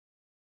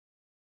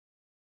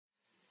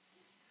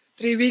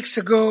3 weeks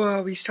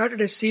ago, we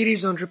started a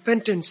series on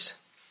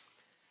repentance.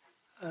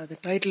 The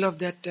title of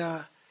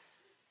that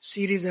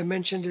series I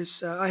mentioned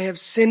is I Have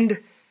Sinned,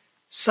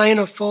 Sign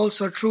of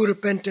False or True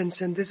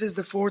Repentance. And this is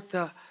the fourth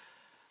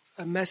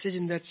message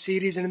in that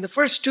series. And in the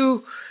first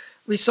two,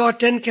 we saw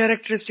 10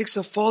 characteristics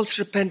of false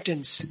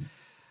repentance.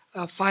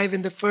 5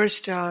 in the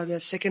first, the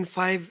second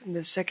 5 in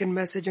the second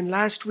message. And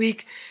last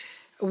week,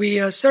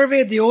 we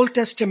surveyed the Old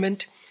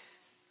Testament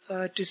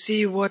to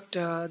see what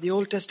the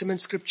Old Testament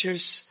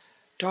scriptures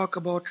talk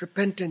about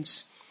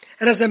repentance.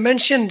 And as I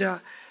mentioned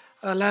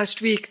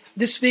last week,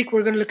 this week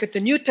we're going to look at the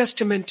New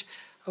Testament,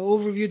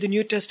 overview the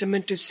New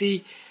Testament to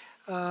see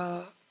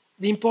the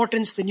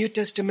importance the New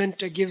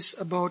Testament gives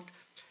about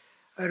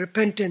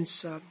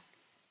repentance.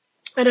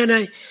 And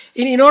then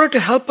in order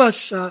to help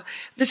us,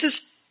 this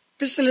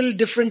is a little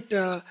different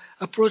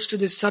approach to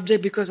this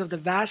subject because of the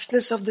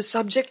vastness of the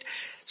subject.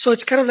 So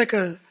it's kind of like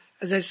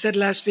as I said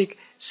last week,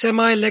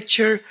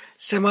 semi-lecture,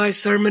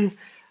 semi-sermon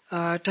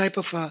type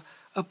of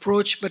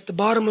approach. But the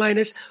bottom line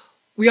is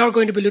we are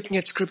going to be looking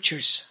at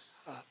scriptures,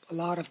 a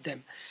lot of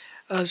them.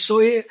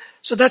 So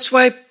that's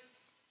why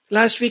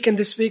last week and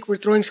this week we're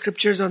throwing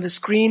scriptures on the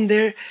screen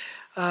there.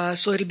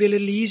 So it'll be a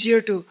little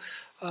easier to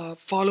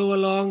follow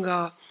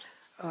along.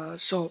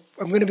 So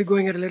I'm going to be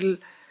going at a little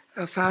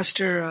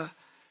faster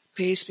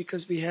pace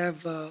because we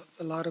have a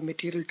lot of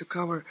material to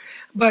cover.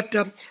 But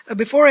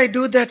before I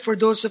do that, for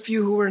those of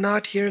you who were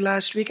not here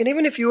last week, and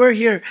even if you were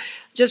here,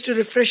 just to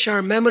refresh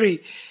our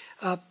memory,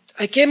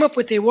 I came up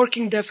with a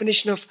working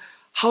definition of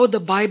how the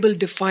Bible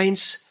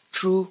defines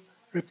true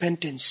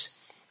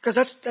repentance. Because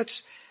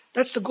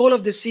that's the goal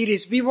of this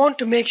series. We want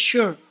to make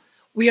sure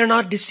we are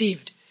not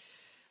deceived,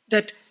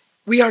 that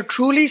we are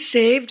truly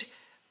saved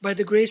by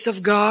the grace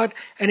of God.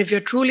 And if you're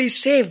truly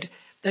saved,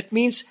 that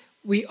means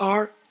we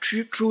are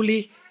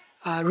truly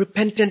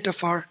repentant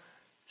of our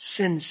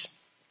sins.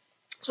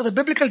 So the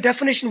biblical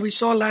definition we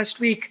saw last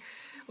week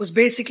was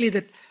basically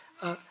that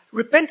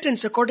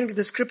repentance, according to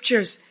the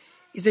scriptures,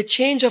 is a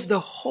change of the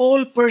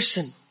whole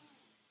person.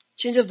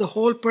 Change of the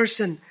whole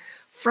person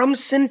from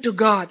sin to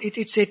God.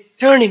 It's a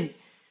turning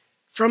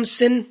from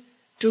sin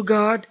to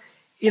God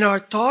in our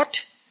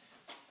thought,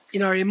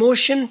 in our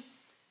emotion,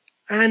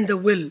 and the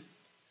will.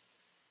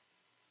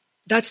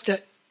 That's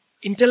the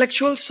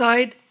intellectual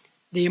side,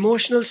 the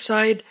emotional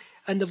side,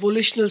 and the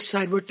volitional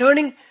side. We're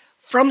turning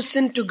from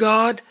sin to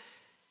God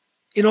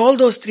in all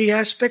those three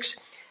aspects,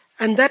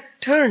 and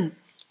that turn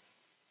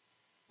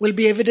will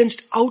be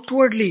evidenced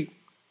outwardly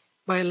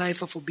by a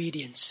life of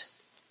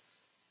obedience.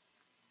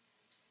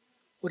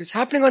 What is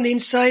happening on the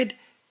inside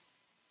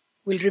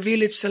will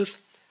reveal itself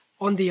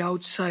on the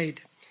outside.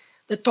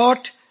 The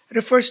thought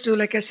refers to,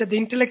 like I said, the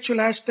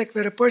intellectual aspect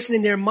where a person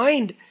in their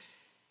mind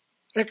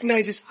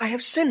recognizes, I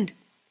have sinned.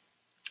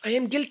 I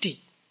am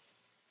guilty.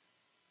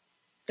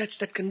 That's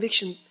that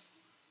conviction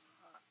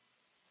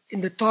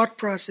in the thought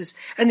process.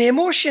 And the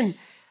emotion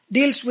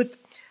deals with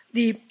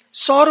the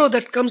sorrow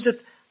that comes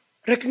with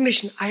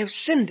recognition. I have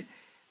sinned.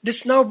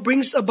 This now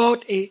brings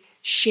about a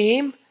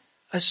shame,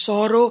 a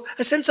sorrow,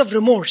 a sense of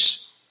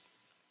remorse.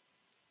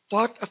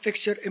 Thought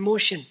affects your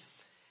emotion.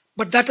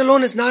 But that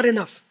alone is not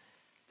enough.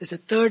 There's a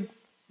third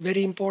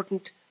very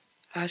important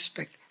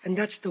aspect, and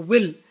that's the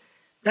will.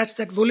 That's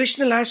that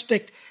volitional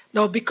aspect.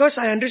 Now, because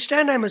I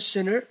understand I'm a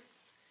sinner,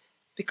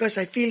 because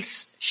I feel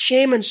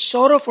shame and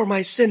sorrow for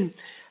my sin,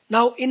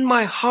 now in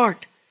my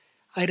heart,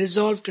 I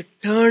resolve to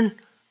turn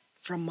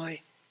from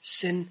my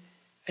sin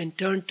and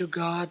turn to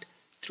God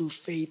through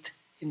faith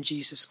in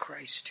Jesus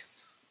Christ.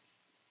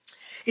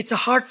 It's a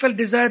heartfelt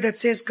desire that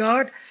says,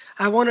 God,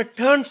 I want to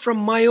turn from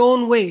my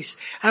own ways.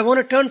 I want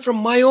to turn from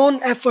my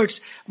own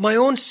efforts, my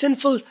own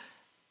sinful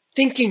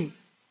thinking,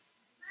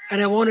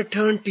 and I want to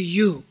turn to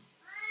you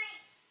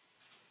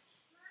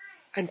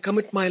and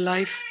commit my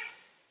life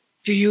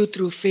to you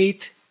through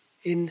faith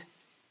in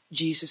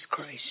Jesus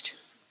Christ.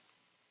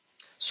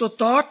 So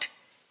thought,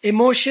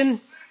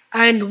 emotion,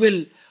 and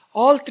will,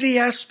 all three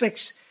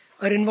aspects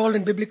are involved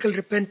in biblical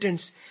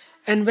repentance.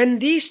 And when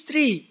these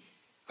three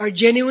are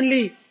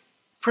genuinely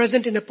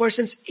present in a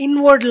person's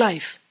inward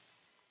life,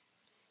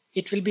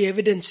 it will be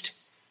evidenced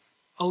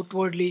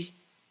outwardly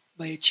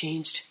by a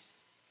changed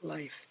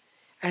life.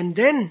 And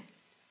then,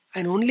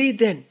 and only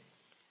then,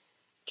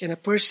 can a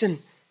person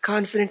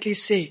confidently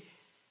say,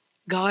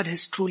 God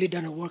has truly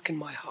done a work in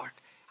my heart.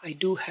 I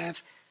do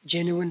have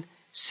genuine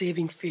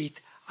saving faith.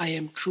 I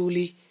am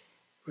truly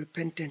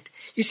repentant.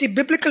 You see,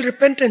 biblical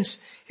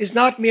repentance is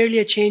not merely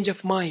a change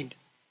of mind.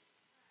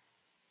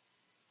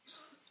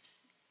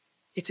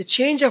 It's a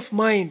change of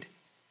mind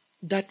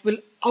that will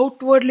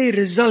outwardly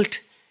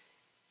result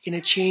in a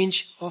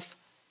change of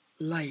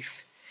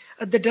life.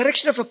 The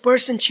direction of a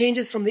person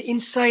changes from the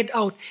inside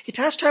out. It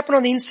has to happen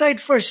on the inside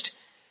first,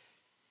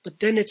 but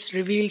then it's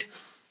revealed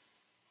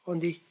on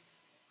the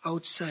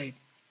outside.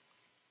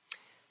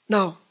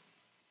 Now,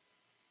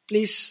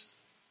 please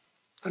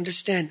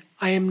understand,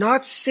 I am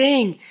not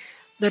saying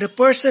that a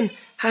person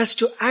has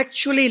to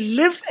actually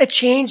live a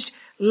changed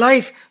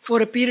life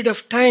for a period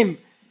of time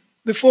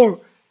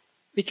before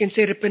we can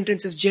say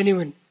repentance is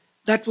genuine.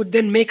 that would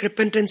then make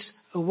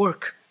repentance a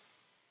work.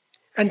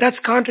 And that's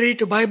contrary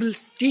to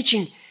Bible's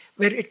teaching,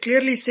 where it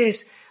clearly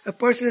says a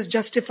person is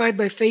justified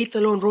by faith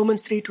alone.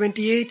 Romans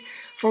 3:28,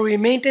 for we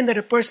maintain that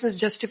a person is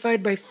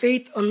justified by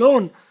faith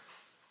alone,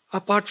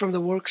 apart from the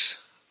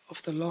works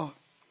of the law.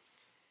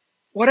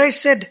 What I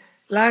said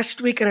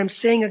last week, and I'm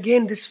saying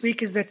again this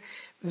week, is that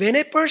when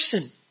a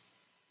person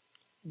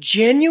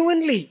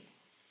genuinely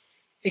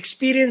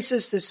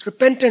experiences this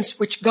repentance,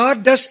 which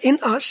God does in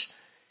us,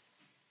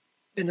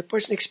 when the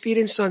person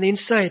experiences on the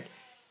inside,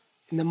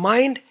 in the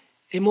mind,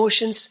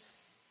 emotions,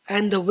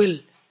 and the will,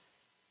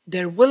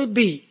 there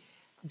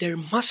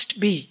must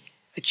be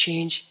a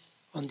change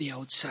on the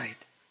outside.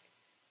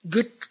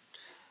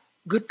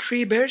 Good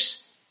tree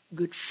bears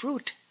good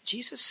fruit.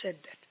 Jesus said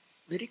that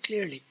very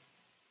clearly.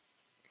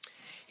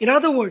 In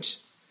other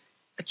words,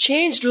 a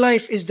changed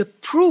life is the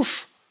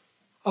proof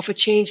of a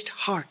changed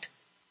heart.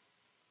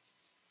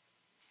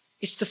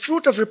 It's the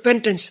fruit of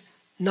repentance,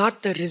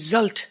 not the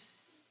result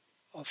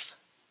of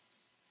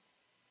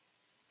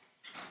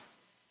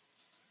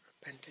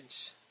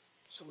repentance.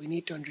 So we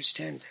need to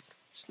understand that.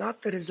 It's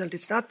not the result,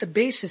 it's not the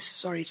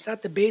basis. It's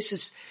not the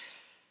basis.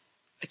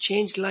 A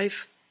changed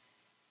life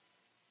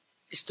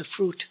is the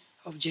fruit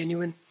of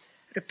genuine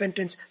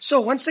repentance. So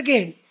once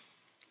again,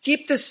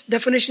 keep this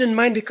definition in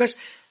mind, because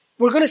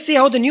we're going to see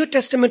how the New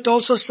Testament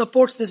also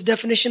supports this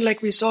definition,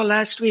 like we saw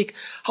last week.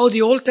 How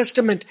the Old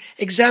Testament,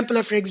 example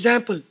after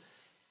example,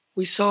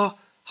 we saw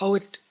how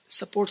it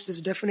supports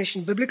this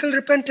definition. Biblical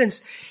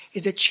repentance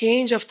is a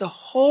change of the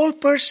whole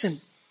person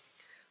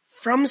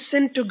from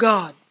sin to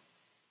God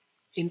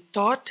in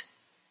thought,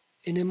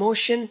 in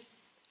emotion,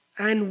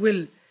 and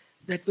will,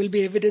 that will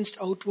be evidenced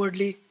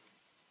outwardly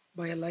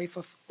by a life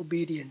of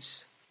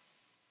obedience.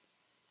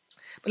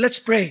 But let's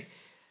pray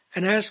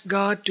and ask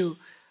God to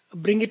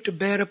bring it to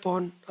bear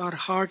upon our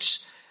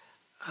hearts,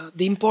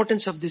 the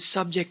importance of this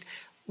subject.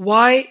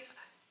 Why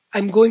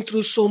I'm going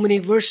through so many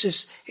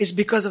verses is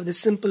because of the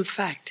simple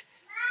fact.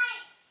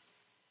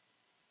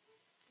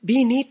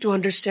 We need to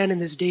understand in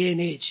this day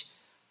and age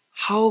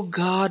how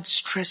God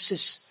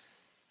stresses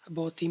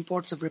about the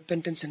importance of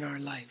repentance in our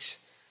lives.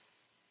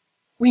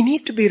 We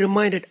need to be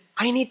reminded.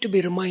 I need to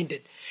be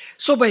reminded.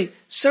 So by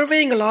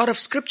surveying a lot of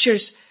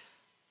scriptures,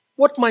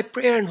 what my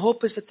prayer and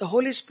hope is that the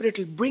Holy Spirit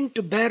will bring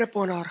to bear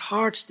upon our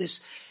hearts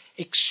this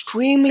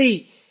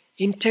extremely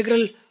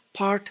integral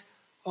part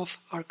of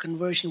our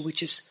conversion,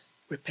 which is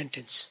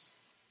repentance.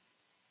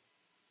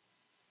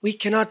 We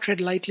cannot tread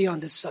lightly on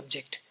this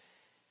subject.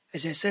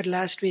 As I said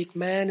last week,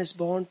 man is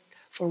born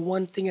for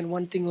one thing and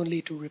one thing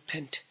only, to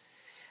repent.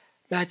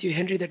 Matthew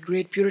Henry, that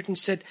great Puritan,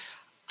 said,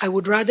 I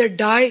would rather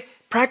die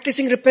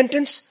practicing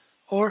repentance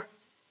or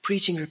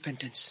preaching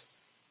repentance.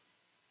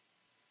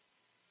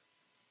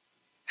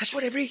 That's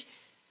what every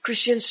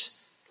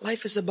Christian's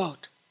life is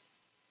about.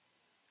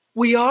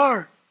 We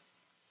are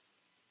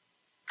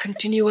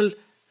continual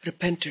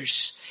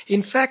repenters.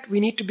 In fact, we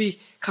need to be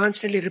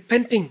constantly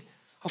repenting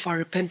of our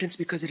repentance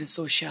because it is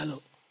so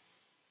shallow.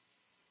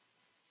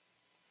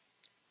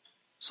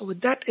 So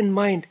with that in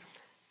mind,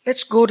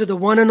 let's go to the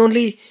one and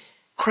only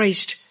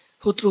Christ,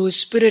 who through His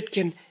Spirit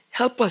can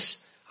help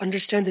us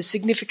understand the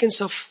significance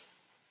of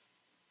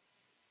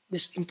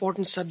this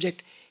important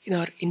subject in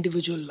our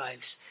individual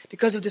lives.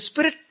 Because if the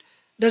Spirit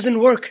doesn't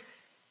work,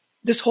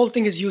 this whole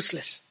thing is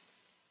useless.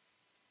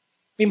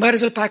 We might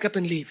as well pack up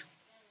and leave.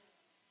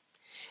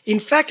 In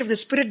fact, if the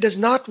Spirit does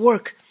not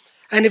work,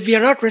 and if we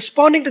are not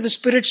responding to the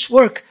Spirit's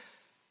work,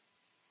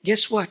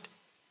 guess what?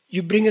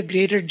 You bring a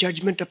greater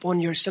judgment upon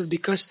yourself,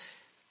 because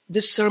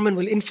this sermon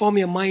will inform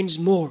your minds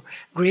more.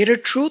 Greater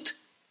truth,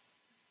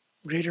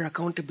 greater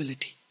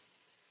accountability.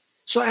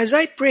 So as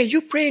I pray,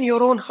 you pray in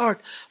your own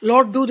heart,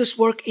 Lord, do this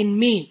work in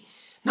me.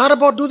 Not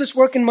about do this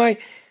work in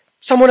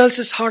someone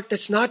else's heart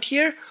that's not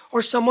here,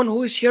 or someone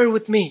who is here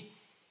with me.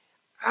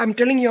 I'm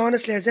telling you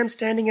honestly, as I'm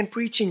standing and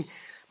preaching,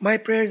 my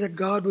prayer is that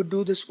God would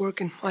do this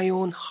work in my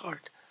own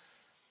heart.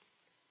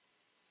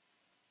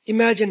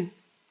 Imagine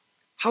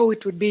how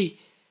it would be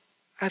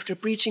after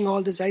preaching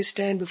all this. I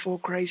stand before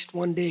Christ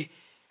one day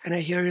and I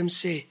hear Him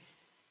say,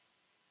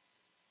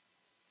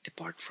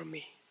 depart from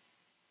me.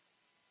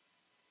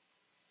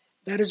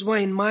 That is why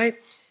in my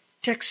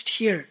text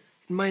here,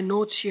 in my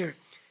notes here,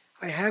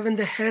 I have in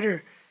the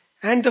header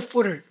and the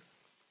footer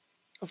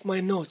of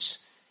my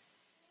notes,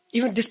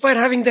 even despite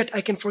having that,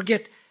 I can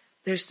forget,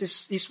 there's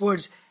these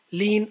words,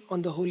 lean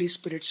on the Holy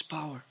Spirit's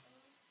power.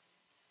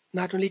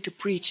 Not only to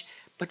preach,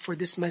 but for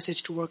this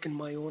message to work in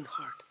my own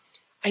heart.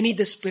 I need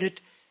the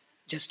Spirit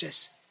just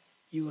as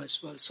you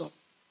as well. So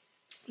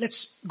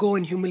let's go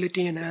in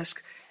humility and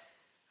ask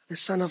the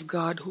Son of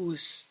God, who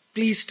is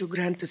pleased to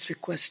grant this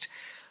request.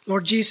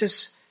 Lord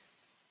Jesus,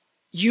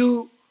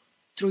 you,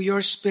 through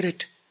your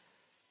Spirit,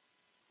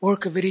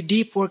 work a very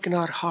deep work in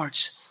our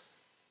hearts.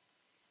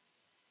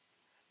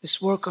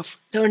 This work of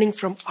turning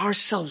from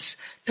ourselves,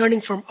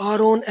 turning from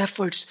our own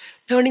efforts,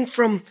 turning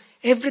from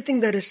everything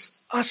that is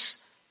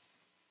us,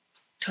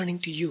 turning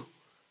to you,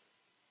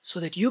 so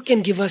that you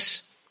can give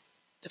us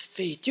the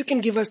faith, you can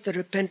give us the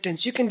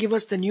repentance, you can give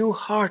us the new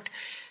heart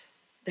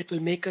that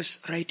will make us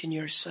right in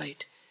your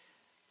sight.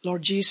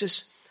 Lord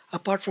Jesus,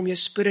 apart from your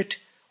Spirit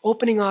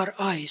opening our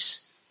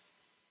eyes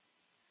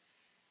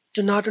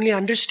to not only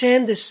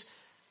understand this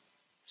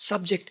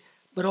subject,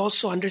 but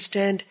also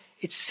understand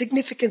its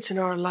significance in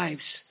our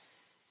lives,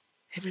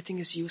 everything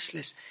is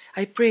useless.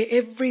 I pray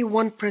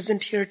everyone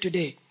present here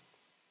today,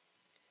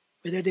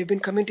 whether they've been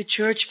coming to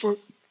church for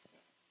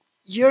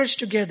years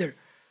together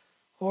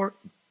or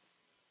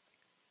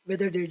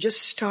whether they're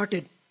just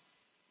started,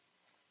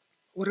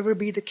 whatever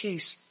be the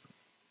case,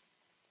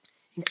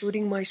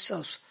 including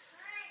myself,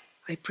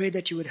 I pray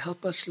that you would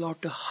help us,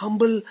 Lord, to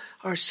humble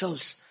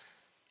ourselves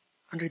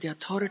under the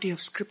authority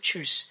of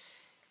Scriptures,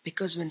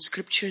 because when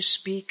Scriptures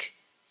speak,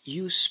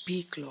 you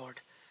speak,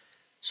 Lord.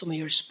 So may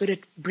your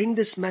Spirit bring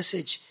this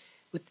message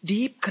with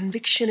deep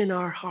conviction in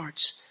our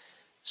hearts,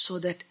 so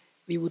that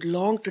we would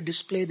long to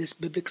display this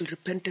biblical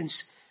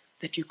repentance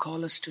that you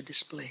call us to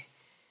display.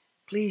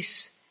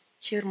 Please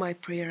hear my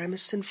prayer. I'm a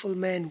sinful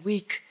man,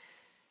 weak.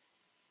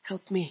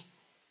 Help me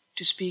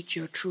to speak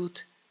your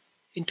truth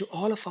into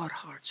all of our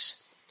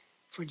hearts.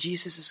 For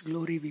Jesus'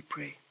 glory we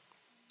pray.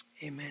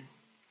 Amen.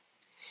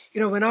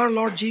 When our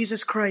Lord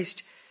Jesus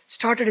Christ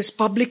started his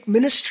public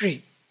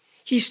ministry,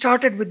 he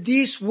started with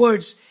these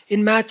words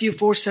in Matthew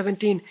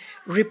 4:17.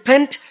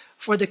 Repent,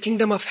 for the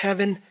kingdom of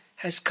heaven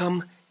has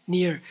come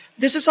near.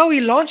 This is how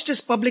he launched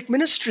his public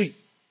ministry.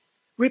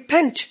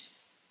 Repent.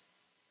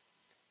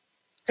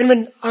 And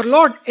when our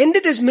Lord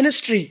ended his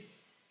ministry,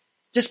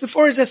 just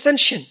before his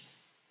ascension,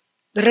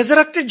 the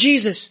resurrected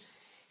Jesus,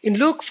 in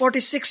Luke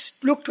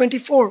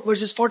 24,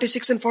 verses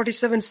 46 and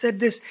 47 said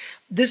this,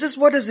 "This is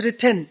what is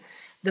written,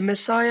 the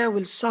Messiah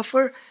will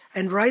suffer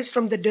and rise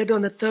from the dead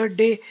on the third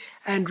day,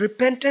 and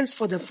repentance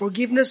for the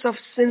forgiveness of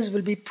sins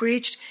will be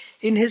preached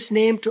in his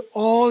name to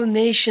all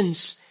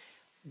nations,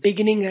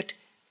 beginning at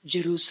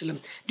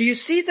Jerusalem." Do you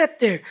see that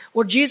there?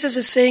 What Jesus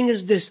is saying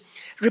is this: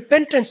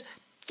 repentance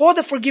for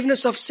the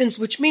forgiveness of sins,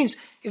 which means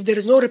if there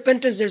is no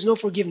repentance, there is no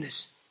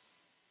forgiveness.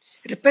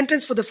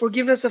 Repentance for the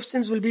forgiveness of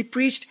sins will be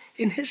preached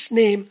in his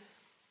name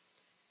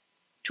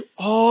to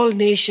all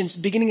nations,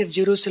 beginning at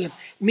Jerusalem.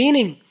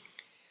 Meaning,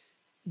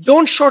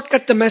 don't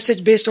shortcut the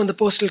message based on the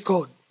postal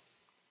code.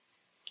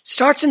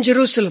 Starts in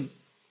Jerusalem,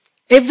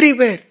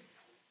 everywhere.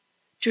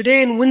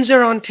 Today in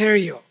Windsor,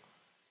 Ontario,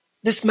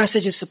 this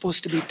message is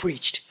supposed to be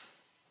preached.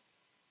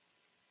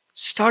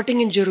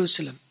 Starting in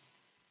Jerusalem,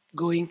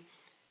 going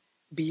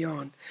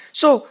beyond.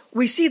 So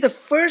we see the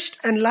first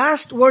and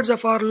last words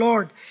of our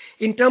Lord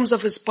in terms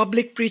of his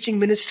public preaching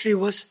ministry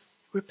was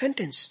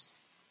repentance.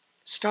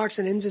 Starts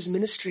and ends his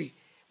ministry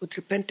with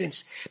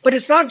repentance. But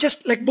it's not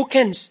just like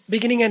bookends,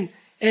 beginning and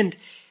end.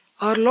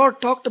 Our Lord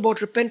talked about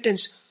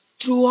repentance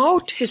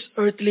throughout his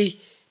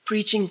earthly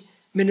preaching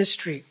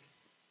ministry.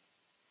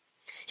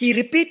 He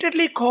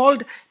repeatedly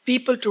called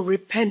people to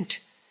repent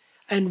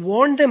and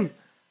warned them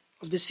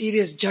of the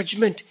serious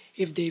judgment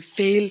if they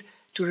fail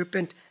to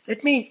repent.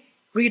 Let me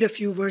read a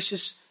few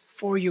verses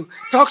for you.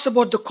 Talks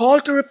about the call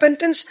to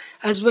repentance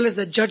as well as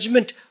the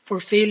judgment for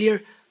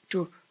failure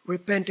to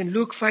repent. In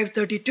Luke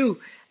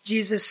 5:32,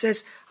 Jesus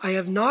says, "I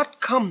have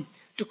not come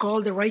to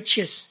call the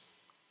righteous."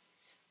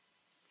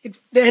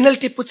 The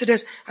NLT puts it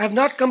as, "I have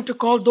not come to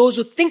call those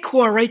who think who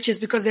are righteous,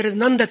 because there is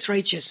none that's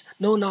righteous.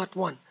 No, not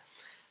one.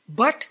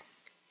 But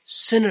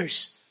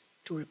sinners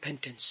to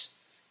repentance."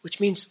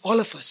 Which means all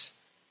of us.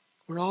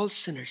 We're all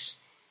sinners.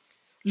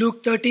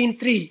 Luke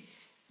 13:3,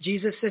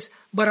 Jesus says,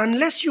 "But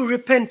unless you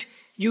repent,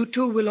 you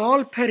too will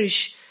all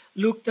perish."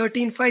 Luke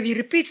 13:5, he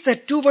repeats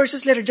that 2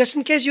 verses later, just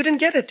in case you didn't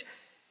get it.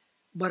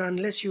 But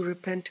unless you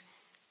repent,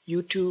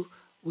 you too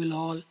will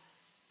all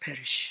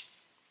perish.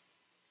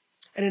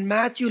 And in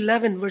Matthew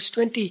 11, verse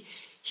 20,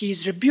 he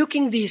is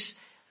rebuking these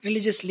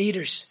religious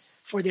leaders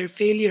for their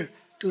failure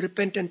to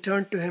repent and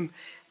turn to him.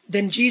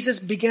 Then Jesus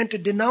began to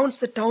denounce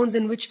the towns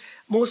in which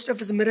most of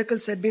his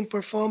miracles had been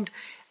performed,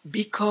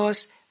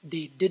 because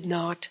they did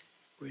not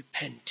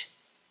repent.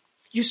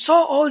 You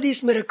saw all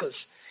these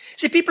miracles.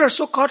 See, people are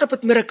so caught up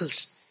with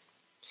miracles.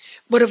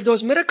 But if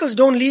those miracles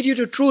don't lead you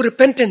to true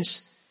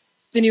repentance,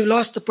 then you've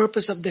lost the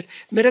purpose of that.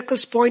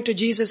 Miracles point to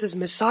Jesus'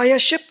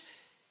 messiahship.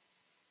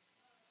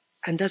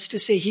 And that's to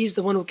say, he's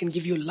the one who can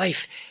give you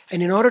life.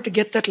 And in order to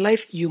get that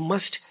life, you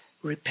must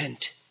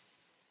repent.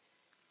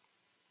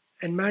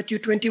 And Matthew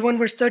 21,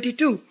 verse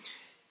 32,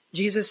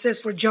 Jesus says,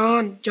 "For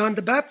John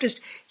the Baptist,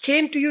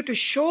 came to you to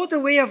show the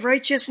way of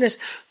righteousness,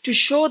 to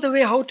show the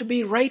way how to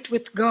be right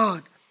with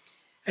God.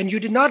 And you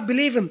did not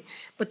believe him,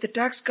 but the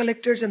tax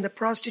collectors and the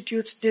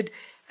prostitutes did.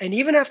 And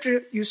even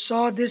after you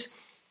saw this,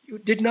 you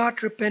did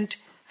not repent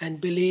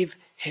and believe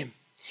him."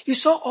 You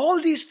saw all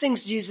these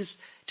things, Jesus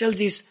tells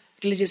these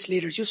religious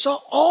leaders. You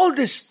saw all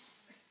this.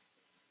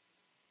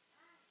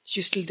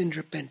 You still didn't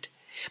repent.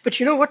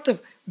 But you know what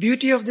the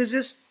beauty of this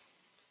is?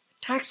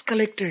 Tax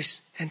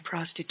collectors and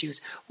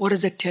prostitutes. What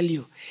does that tell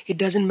you? It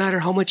doesn't matter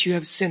how much you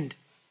have sinned.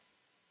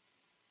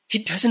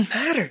 It doesn't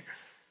matter.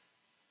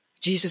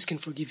 Jesus can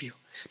forgive you.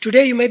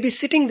 Today you may be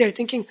sitting there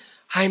thinking,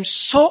 "I am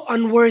so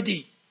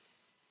unworthy."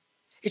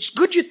 It's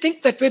good you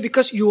think that way,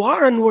 because you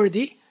are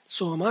unworthy.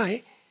 So am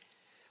I.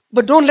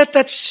 But don't let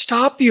that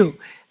stop you.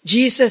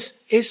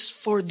 Jesus is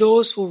for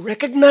those who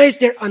recognize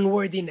their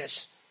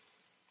unworthiness.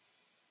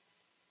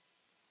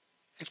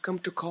 I've come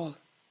to call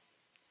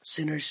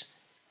sinners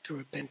to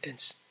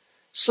repentance.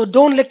 So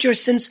don't let your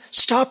sins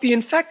stop you.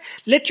 In fact,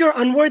 let your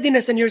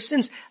unworthiness and your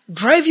sins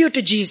drive you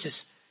to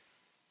Jesus.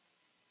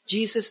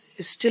 Jesus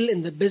is still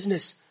in the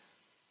business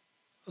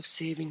of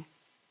saving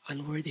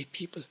unworthy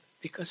people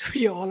because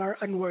we all are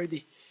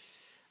unworthy.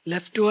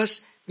 Left to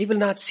us, we will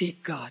not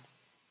seek God.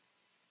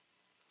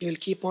 We will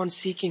keep on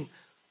seeking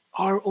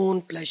our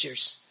own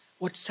pleasures,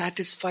 what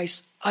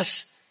satisfies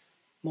us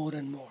more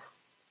and more.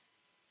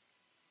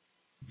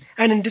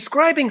 And in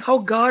describing how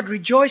God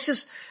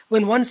rejoices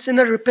when one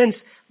sinner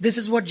repents, this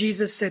is what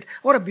Jesus said.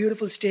 What a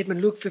beautiful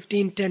statement, Luke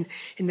 15:10.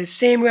 In the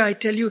same way, I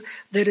tell you,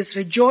 there is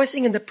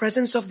rejoicing in the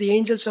presence of the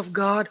angels of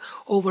God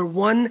over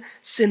one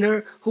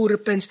sinner who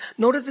repents.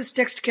 Notice this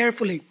text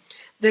carefully.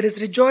 There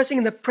is rejoicing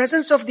in the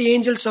presence of the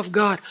angels of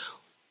God.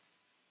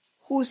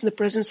 Who is in the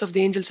presence of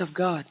the angels of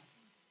God?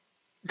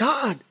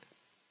 God.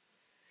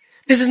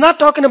 This is not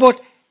talking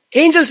about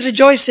angels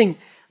rejoicing.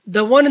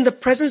 The one in the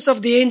presence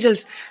of the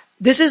angels.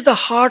 This is the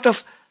heart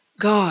of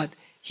God.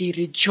 He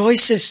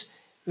rejoices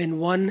when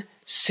one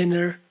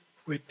sinner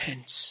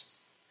repents.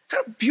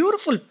 What a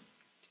beautiful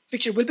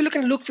picture. We'll be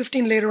looking at Luke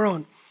 15 later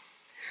on.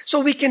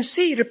 So we can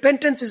see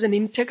repentance is an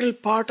integral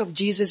part of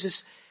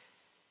Jesus'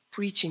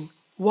 preaching.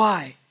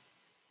 Why?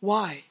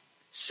 Why?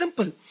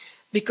 Simple.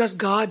 Because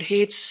God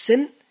hates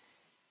sin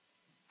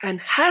and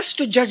has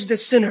to judge the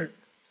sinner.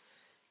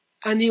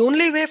 And the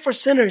only way for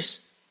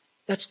sinners,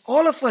 that's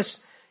all of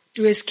us,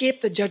 to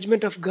escape the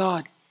judgment of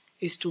God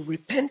is to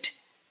repent.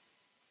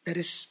 That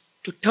is,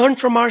 to turn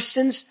from our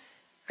sins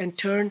and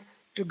turn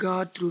to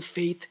God through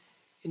faith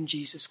in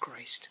Jesus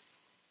Christ.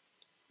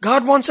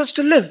 God wants us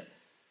to live,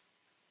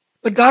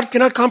 but God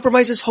cannot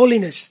compromise His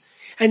holiness.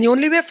 And the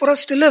only way for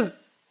us to live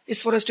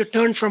is for us to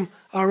turn from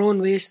our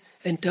own ways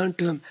and turn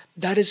to Him.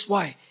 That is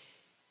why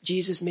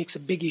Jesus makes a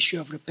big issue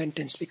of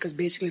repentance, because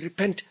basically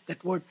repent,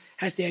 that word,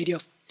 has the idea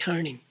of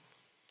turning.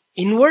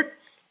 Inward,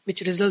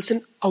 which results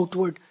in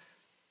outward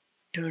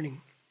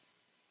turning.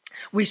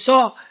 We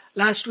saw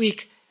last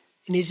week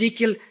in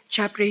Ezekiel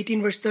chapter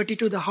 18 verse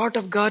 32, the heart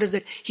of God is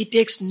that He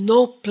takes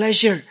no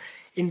pleasure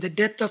in the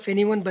death of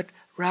anyone, but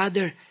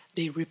rather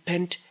they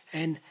repent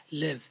and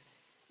live.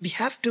 We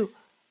have to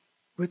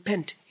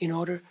repent in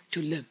order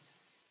to live.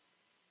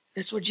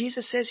 That's what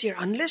Jesus says here.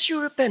 Unless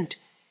you repent,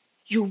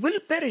 you will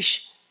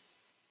perish.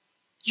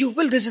 You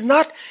will. This is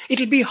not,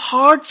 it'll be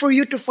hard for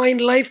you to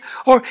find life,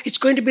 or it's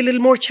going to be a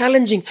little more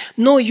challenging.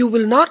 No, you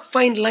will not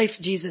find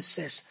life, Jesus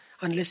says,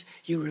 unless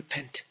you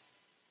repent.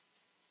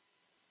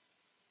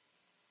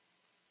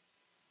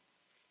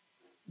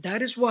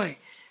 That is why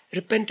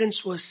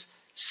repentance was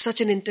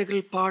such an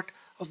integral part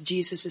of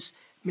Jesus'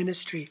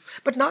 ministry.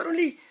 But not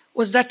only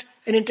was that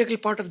an integral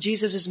part of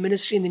Jesus'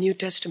 ministry in the New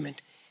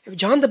Testament. If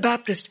John the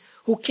Baptist,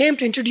 who came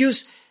to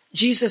introduce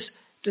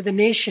Jesus to the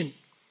nation,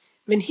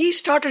 when he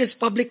started his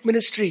public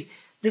ministry,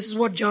 this is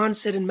what John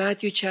said in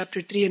Matthew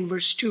chapter 3 and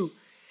verse 2.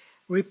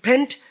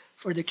 Repent,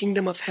 for the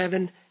kingdom of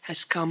heaven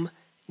has come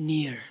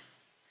near.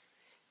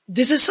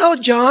 This is how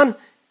John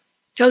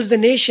tells the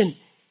nation,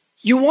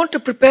 you want to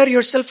prepare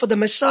yourself for the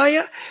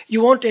Messiah?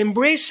 You want to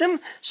embrace Him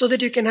so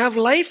that you can have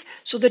life,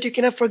 so that you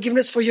can have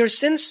forgiveness for your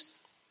sins?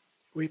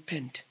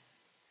 Repent.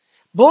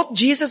 Both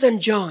Jesus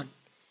and John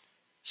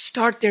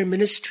start their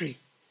ministry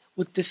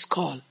with this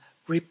call.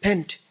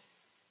 Repent,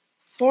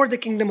 for the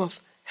kingdom of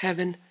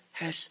heaven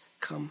has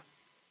come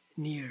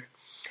near.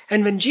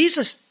 And when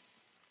Jesus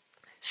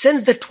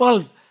sends the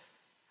 12,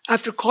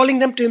 after calling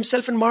them to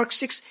Himself in Mark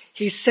 6,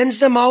 He sends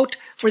them out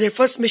for their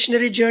first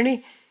missionary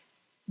journey.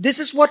 This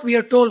is what we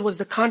are told was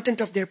the content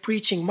of their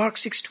preaching. Mark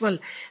 6:12.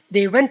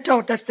 They went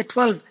out, that's the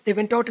 12. They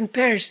went out in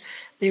pairs.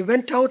 They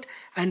went out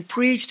and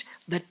preached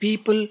that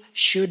people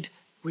should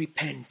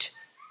repent.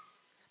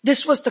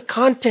 This was the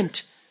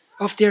content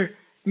of their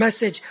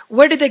message.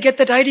 Where did they get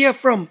that idea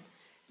from?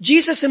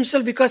 Jesus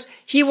Himself, because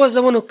He was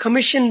the one who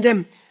commissioned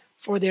them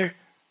for their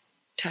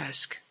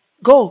task.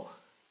 Go,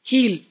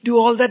 heal, do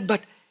all that,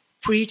 but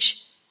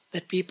preach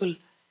that people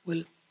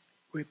will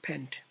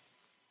repent.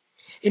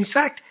 In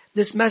fact,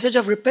 this message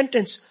of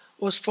repentance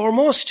was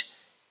foremost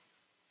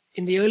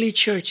in the early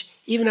church,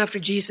 even after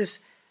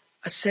Jesus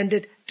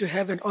ascended to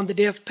heaven on the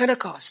day of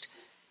Pentecost.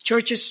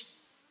 Church is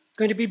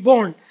going to be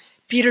born.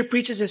 Peter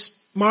preaches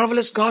his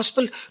marvelous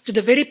gospel to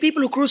the very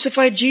people who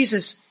crucified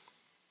Jesus.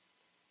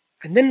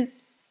 And then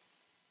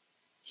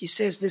he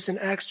says this in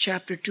Acts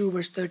chapter 2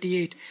 verse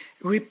 38.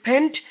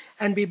 Repent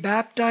and be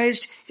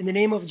baptized in the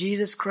name of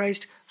Jesus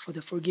Christ for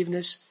the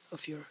forgiveness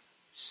of your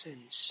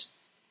sins.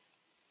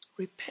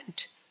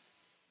 Repent.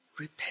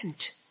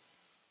 Repent.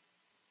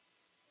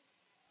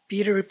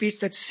 Peter repeats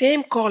that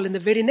same call in the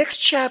very next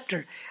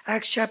chapter,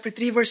 Acts chapter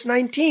 3 verse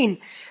 19.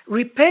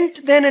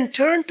 Repent then and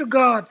turn to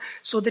God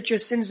so that your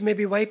sins may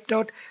be wiped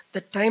out,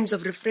 that times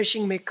of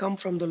refreshing may come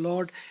from the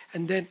Lord,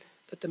 and then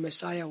that the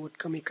Messiah would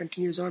come. He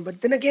continues on.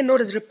 But then again,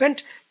 notice,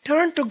 repent,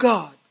 turn to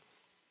God.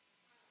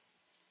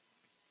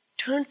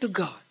 Turn to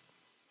God.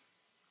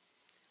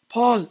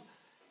 Paul,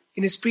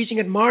 in his preaching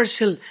at Mars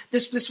Hill,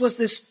 this was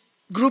this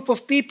group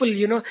of people,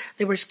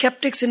 there were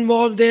skeptics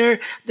involved there,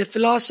 the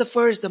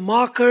philosophers, the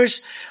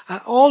mockers,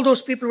 all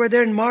those people were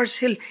there in Mars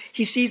Hill.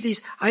 He sees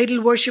these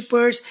idol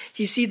worshippers.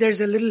 He sees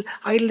there's a little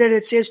idol there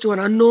that says to an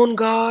unknown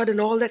God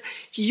and all that.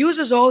 He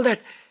uses all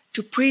that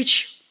to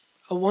preach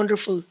a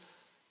wonderful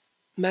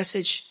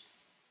message,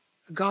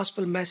 a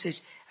gospel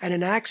message. And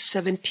in Acts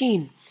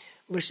 17,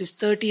 verses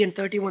 30 and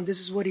 31, this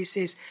is what he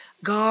says.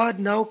 God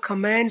now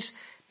commands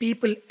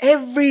people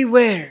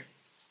everywhere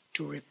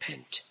to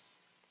repent.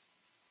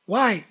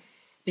 Why?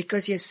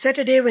 Because he has set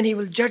a day when he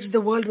will judge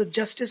the world with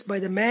justice by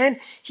the man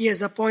he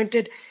has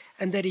appointed,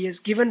 and that he has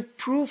given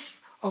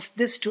proof of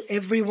this to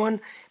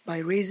everyone by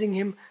raising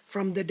him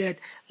from the dead.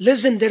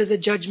 Listen, there is a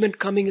judgment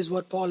coming, is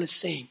what Paul is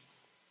saying.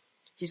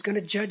 He's going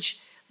to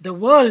judge the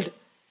world.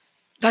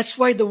 That's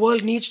why the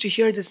world needs to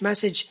hear this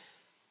message.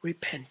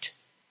 Repent.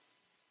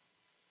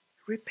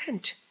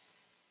 Repent.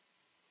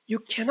 You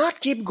cannot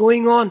keep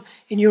going on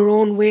in your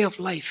own way of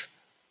life.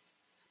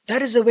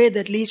 That is a way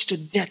that leads to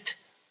death.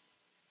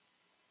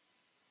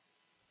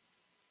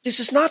 This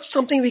is not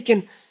something we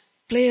can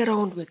play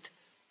around with.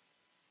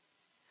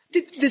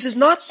 This is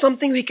not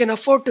something we can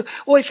afford to,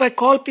 if I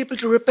call people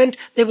to repent,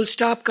 they will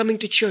stop coming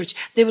to church.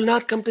 They will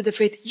not come to the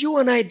faith. You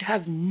and I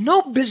have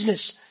no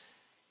business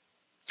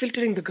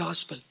filtering the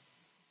gospel.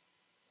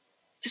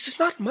 This is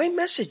not my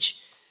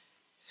message.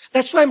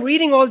 That's why I'm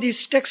reading all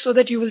these texts so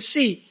that you will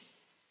see.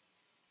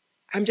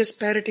 I'm just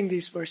parroting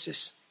these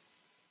verses.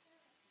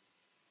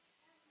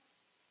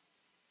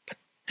 But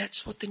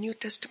that's what the New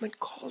Testament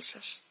calls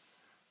us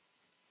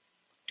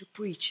to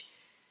preach.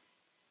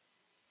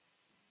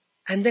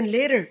 And then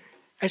later,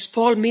 as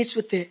Paul meets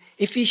with the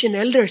Ephesian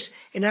elders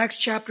in Acts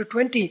chapter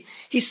 20,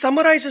 he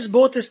summarizes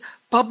both his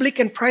public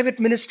and private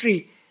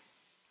ministry.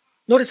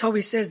 Notice how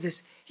he says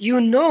this.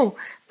 You know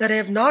that I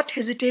have not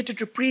hesitated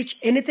to preach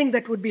anything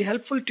that would be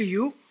helpful to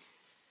you.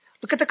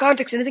 Look at the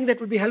context, anything that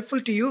would be helpful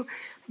to you,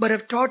 but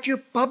have taught you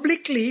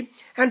publicly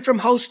and from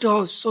house to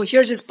house. So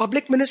here's his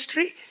public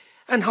ministry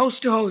and house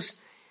to house.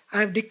 I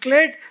have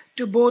declared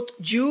to both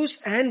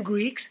Jews and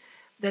Greeks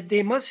that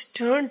they must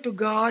turn to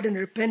God in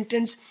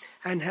repentance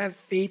and have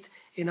faith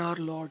in our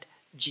Lord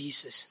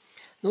Jesus.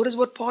 Notice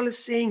what Paul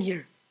is saying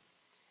here.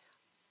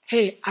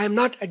 Hey, I'm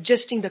not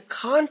adjusting the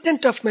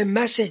content of my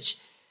message.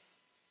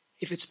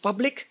 If it's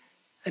public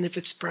and if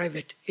it's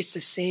private, it's the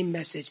same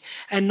message.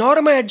 And nor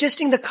am I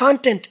adjusting the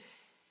content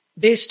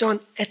based on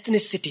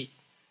ethnicity.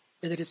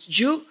 Whether it's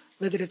Jew,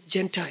 whether it's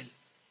Gentile,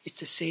 it's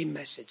the same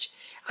message.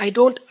 I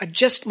don't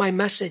adjust my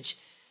message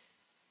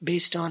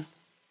based on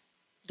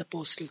the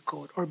postal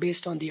code or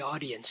based on the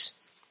audience.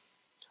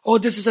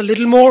 This is a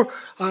little more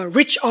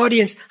rich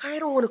audience. I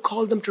don't want to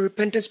call them to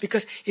repentance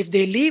because if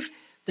they leave,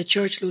 the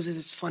church loses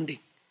its funding.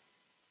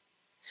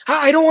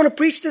 I don't want to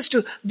preach this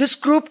to this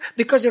group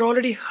because they're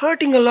already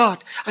hurting a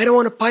lot. I don't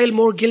want to pile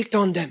more guilt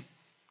on them.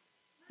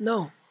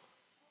 No.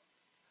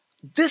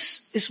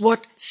 This is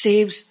what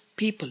saves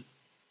people.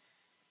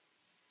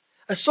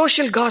 A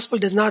social gospel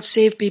does not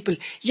save people.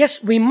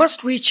 Yes, we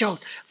must reach out.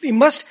 We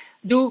must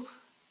do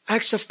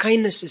acts of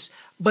kindnesses.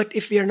 But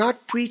if we are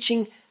not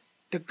preaching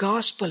the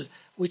gospel,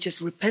 which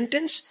is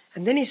repentance,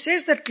 and then he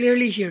says that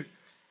clearly here.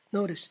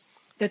 Notice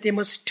that they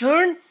must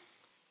turn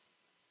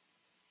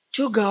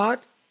to God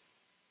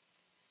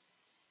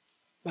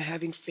by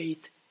having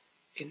faith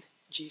in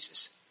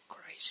Jesus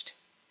Christ.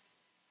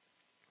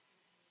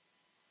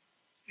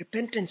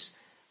 Repentance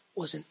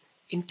was an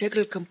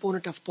integral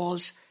component of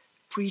Paul's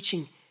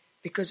preaching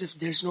because if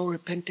there's no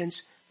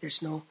repentance,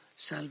 there's no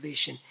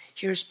salvation.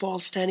 Here's Paul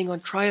standing on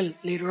trial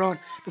later on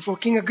before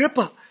King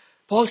Agrippa.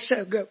 Paul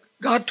said,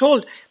 God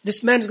told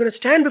this man is going to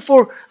stand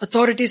before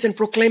authorities and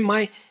proclaim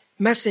my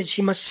message.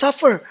 He must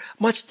suffer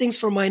much things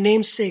for my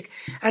name's sake.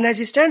 And as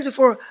he stands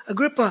before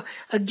Agrippa,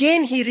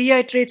 again he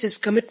reiterates his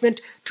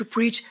commitment to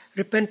preach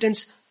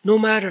repentance no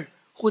matter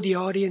who the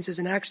audience is.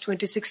 In Acts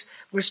 26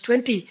 verse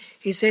 20,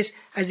 he says,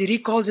 as he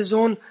recalls his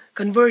own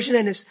conversion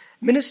and his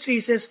ministry, he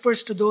says,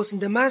 first to those in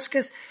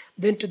Damascus,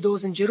 then to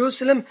those in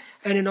Jerusalem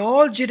and in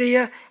all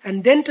Judea,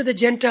 and then to the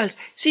Gentiles.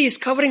 See, he's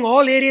covering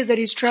all areas that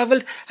he's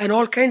traveled and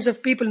all kinds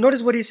of people.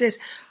 Notice what he says.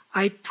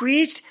 I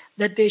preached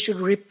that they should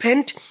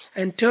repent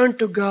and turn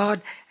to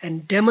God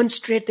and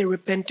demonstrate their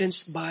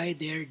repentance by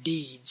their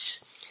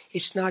deeds.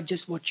 It's not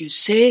just what you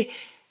say,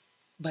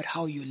 but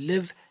how you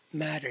live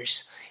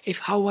matters. If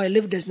how I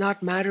live does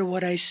not matter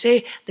what I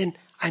say, then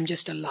I'm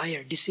just a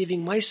liar,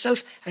 deceiving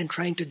myself and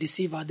trying to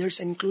deceive others,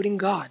 including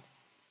God.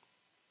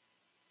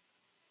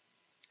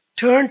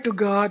 Turn to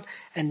God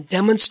and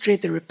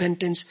demonstrate the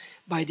repentance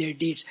by their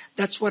deeds.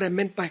 That's what I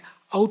meant by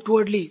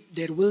outwardly.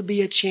 There will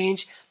be a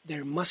change.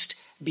 There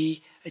must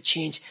be a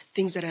change.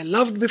 Things that I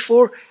loved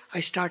before,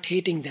 I start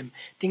hating them.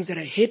 Things that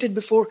I hated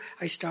before,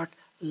 I start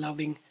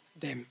loving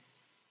them.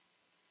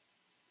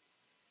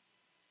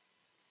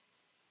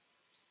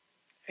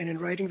 And in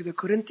writing to the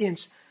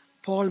Corinthians,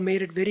 Paul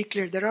made it very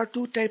clear. There are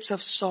two types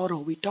of sorrow.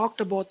 We talked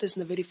about this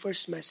in the very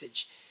first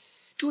message.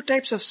 Two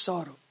types of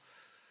sorrow.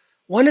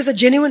 One is a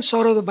genuine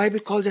sorrow the Bible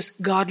calls as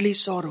godly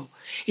sorrow.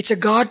 It's a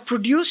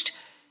God-produced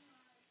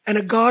and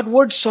a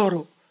God-word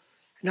sorrow.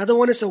 Another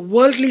one is a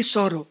worldly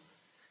sorrow.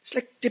 It's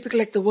like typical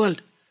like the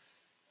world.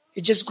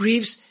 It just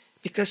grieves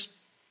because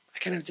I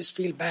kind of just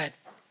feel bad,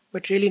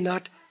 but really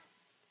not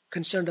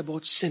concerned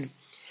about sin.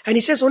 And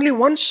he says only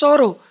one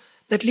sorrow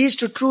that leads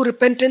to true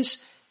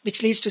repentance,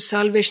 which leads to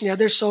salvation. The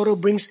other sorrow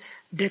brings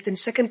death. In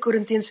 2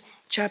 Corinthians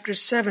chapter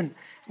 7,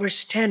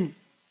 verse 10,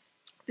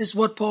 this is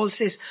what Paul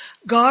says.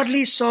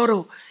 Godly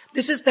sorrow.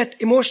 This is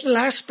that emotional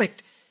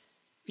aspect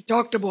we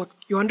talked about.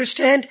 You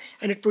understand,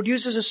 and it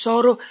produces a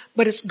sorrow,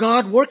 but it's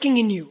God working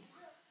in you.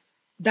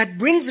 That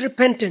brings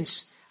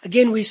repentance.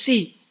 Again, we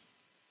see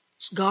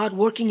it's God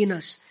working in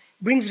us.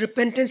 Brings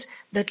repentance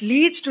that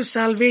leads to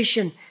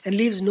salvation and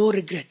leaves no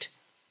regret.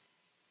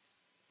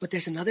 But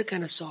there's another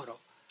kind of sorrow.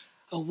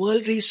 A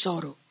worldly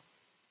sorrow.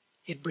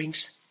 It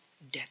brings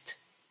death.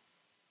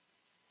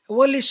 A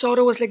worldly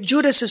sorrow was like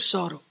Judas's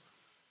sorrow.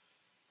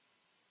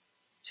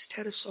 Just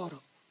had a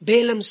sorrow.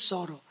 Balaam's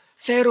sorrow.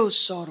 Pharaoh's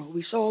sorrow.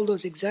 We saw all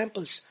those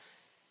examples.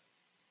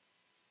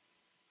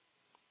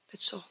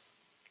 That's all.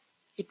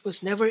 It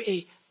was never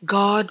a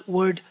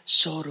God-word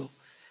sorrow.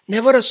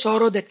 Never a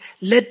sorrow that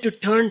led to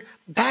turn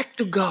back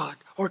to God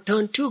or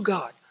turn to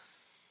God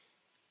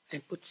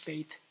and put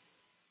faith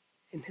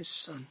in His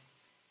Son.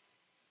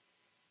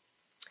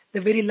 The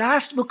very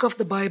last book of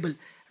the Bible,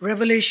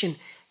 Revelation,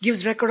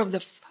 gives record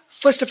of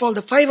first of all,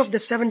 the 5 of the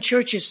 7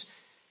 churches.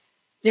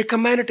 They're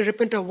commanded to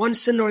repent of one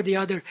sin or the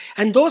other.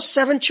 And those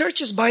 7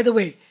 churches, by the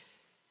way,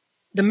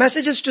 the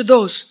messages to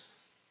those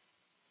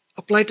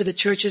apply to the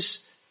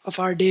churches of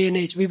our day and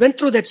age. We went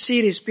through that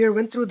series. Pierre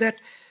went through that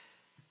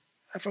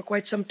for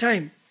quite some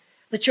time.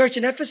 The church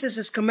in Ephesus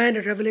is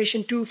commanded,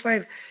 Revelation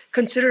 2:5,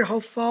 consider how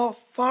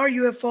far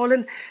you have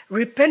fallen.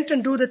 Repent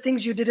and do the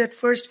things you did at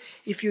first.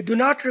 If you do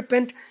not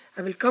repent,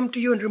 I will come to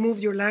you and remove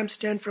your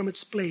lampstand from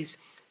its place.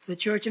 The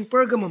church in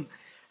Pergamum,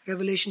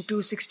 Revelation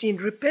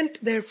 2:16, repent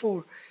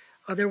therefore,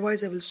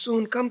 otherwise I will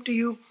soon come to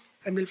you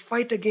and will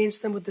fight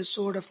against them with the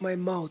sword of my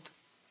mouth.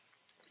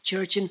 The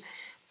church in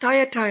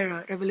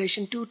Thyatira,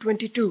 Revelation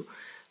 2:22,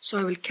 so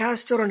I will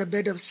cast her on a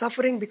bed of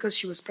suffering because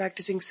she was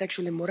practicing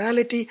sexual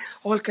immorality.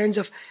 All kinds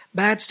of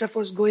bad stuff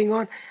was going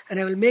on.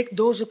 And I will make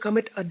those who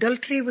commit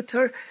adultery with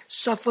her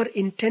suffer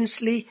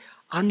intensely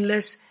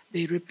unless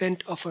they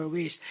repent of her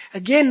ways.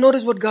 Again,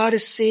 notice what God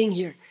is saying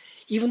here.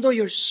 Even though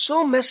you're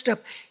so messed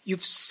up,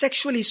 you've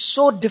sexually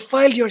so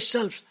defiled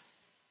yourself.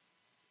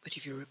 But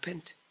if you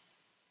repent,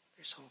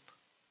 there's hope.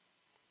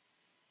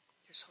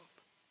 There's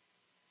hope.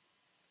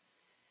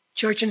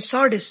 Church in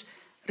Sardis,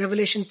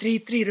 Revelation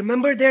 3:3.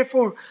 Remember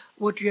therefore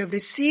what you have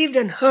received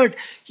and heard.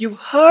 You've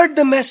heard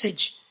the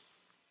message.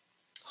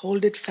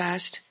 Hold it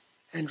fast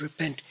and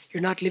repent.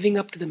 You're not living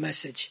up to the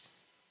message.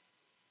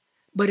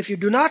 But if you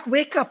do not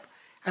wake up,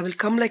 I will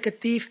come like a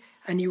thief,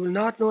 and you will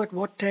not know at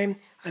what time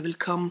I will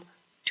come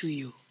to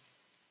you.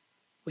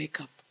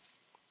 Wake up.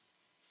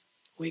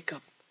 Wake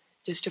up.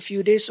 Just a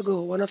few days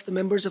ago, one of the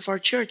members of our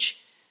church,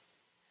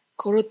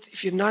 Korut,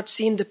 if you've not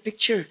seen the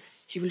picture,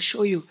 he will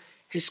show you.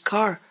 His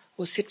car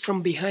was hit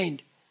from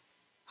behind.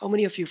 How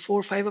many of you? 4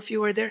 or 5 of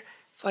you were there?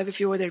 5 of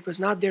you were there. It was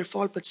not their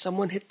fault, but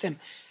someone hit them.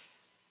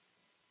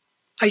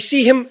 I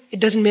see him.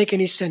 It doesn't make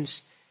any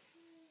sense.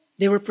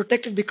 They were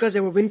protected because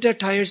there were winter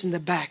tires in the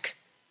back.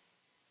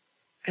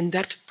 And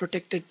that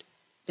protected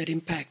that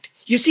impact.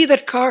 You see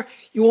that car,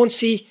 you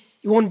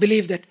won't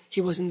believe that he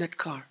was in that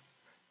car.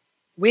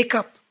 Wake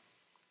up.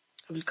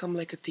 I will come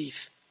like a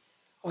thief.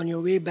 On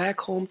your way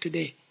back home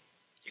today,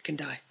 you can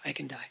die. I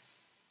can die.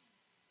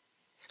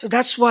 So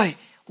that's why,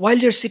 while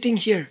you're sitting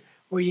here,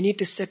 where you need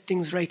to set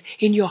things right,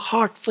 in your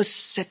heart,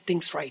 first set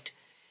things right.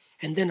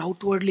 And then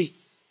outwardly,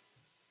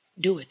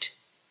 do it.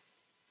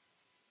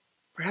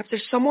 Perhaps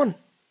there's someone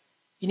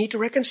you need to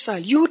reconcile.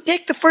 You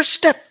take the first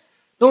step.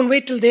 Don't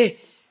wait till they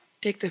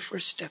take the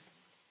first step.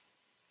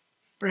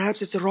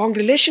 Perhaps it's a wrong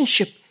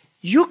relationship.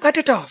 You cut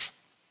it off.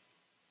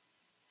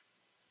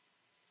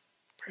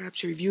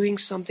 Perhaps you're viewing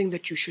something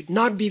that you should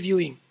not be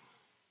viewing.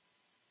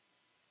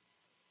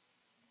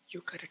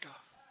 You cut it off.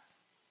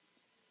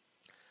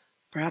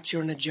 Perhaps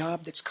you're in a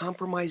job that's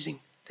compromising,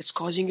 that's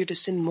causing you to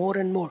sin more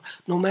and more.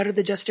 No matter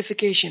the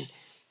justification,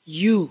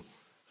 you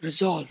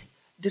resolve,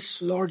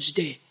 this Lord's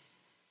Day,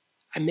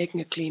 I'm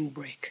making a clean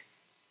break.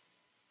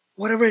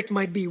 Whatever it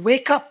might be,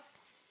 wake up.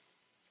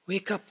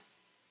 Wake up,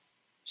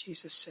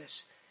 Jesus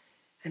says.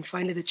 And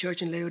finally, the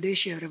church in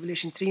Laodicea,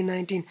 Revelation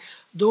 3:19,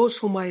 those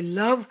whom I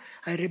love,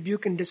 I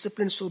rebuke and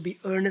discipline, so be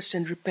earnest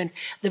and repent.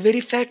 The very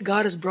fact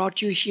God has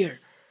brought you here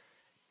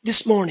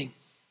this morning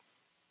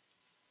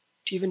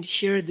to even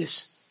hear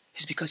this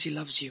is because He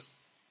loves you.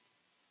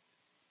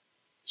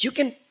 You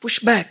can push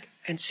back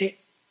and say,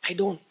 I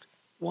don't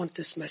want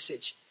this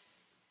message.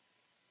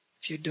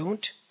 If you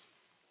don't,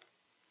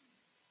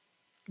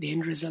 the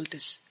end result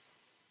is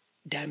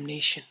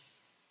damnation.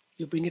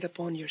 You bring it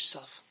upon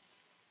yourself.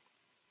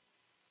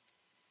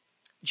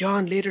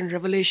 John later in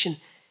Revelation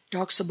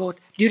talks about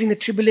during the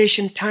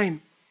tribulation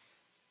time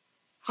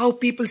how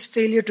people's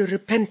failure to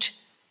repent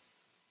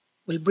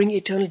will bring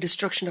eternal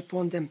destruction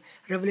upon them.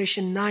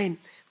 Revelation 9,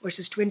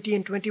 verses 20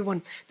 and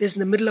 21. This is in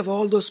the middle of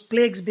all those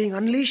plagues being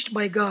unleashed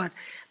by God.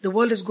 The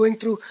world is going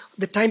through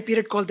the time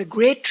period called the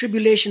Great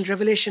Tribulation.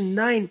 Revelation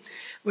 9,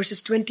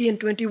 verses 20 and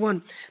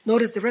 21.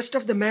 Notice the rest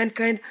of the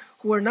mankind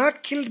who were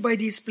not killed by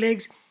these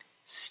plagues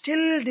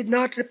still did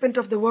not repent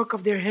of the work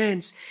of their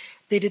hands.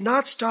 They did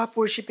not stop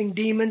worshipping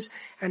demons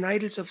and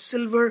idols of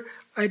silver,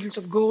 idols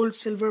of gold,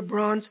 silver,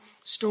 bronze,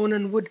 stone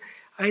and wood,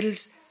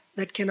 idols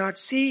that cannot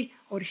see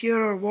or hear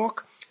or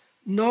walk,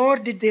 nor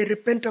did they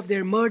repent of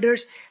their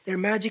murders, their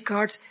magic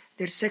arts,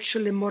 their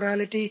sexual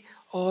immorality,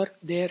 or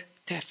their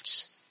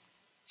thefts.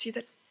 See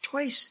that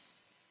twice.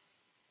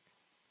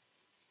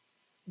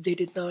 They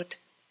did not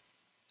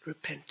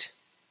repent.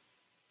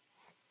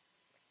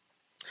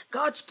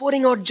 God's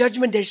pouring out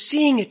judgment. They're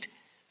seeing it.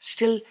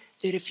 Still,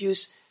 they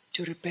refuse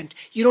to repent.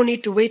 You don't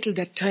need to wait till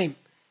that time.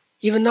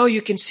 Even now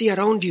you can see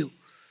around you.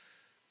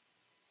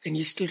 And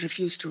you still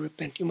refuse to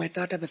repent. You might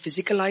not have a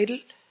physical idol,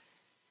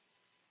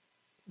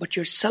 but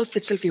yourself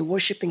itself, you're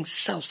worshipping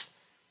self.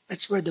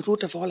 That's where the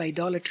root of all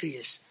idolatry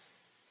is.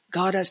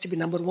 God has to be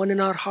number one in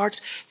our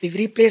hearts. We've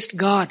replaced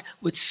God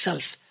with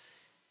self.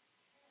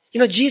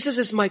 Jesus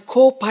is my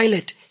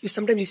co-pilot.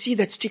 Sometimes you see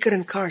that sticker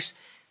in cars.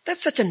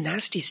 That's such a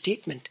nasty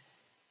statement.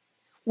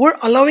 We're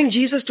allowing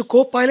Jesus to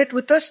co-pilot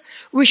with us.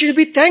 We should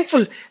be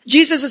thankful.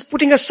 Jesus is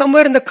putting us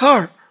somewhere in the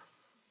car.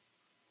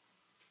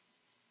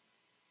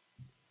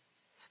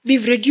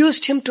 We've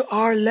reduced him to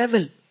our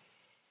level.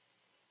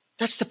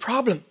 That's the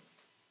problem.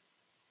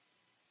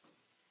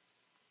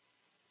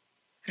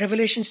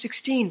 Revelation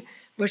 16,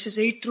 verses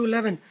 8 through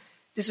 11.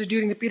 This is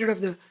during the period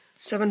of the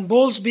 7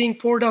 bowls being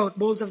poured out,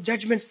 bowls of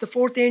judgments. The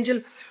fourth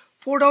angel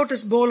poured out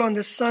his bowl on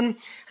the sun,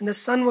 and the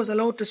sun was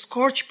allowed to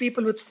scorch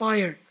people with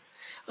fire.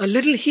 A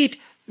little heat,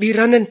 we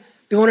run and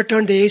we want to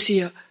turn the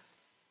AC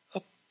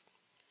up.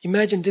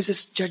 Imagine, this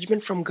is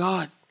judgment from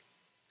God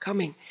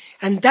coming.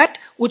 And that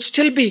would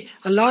still be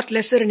a lot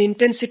lesser in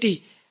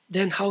intensity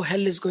than how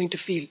hell is going to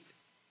feel.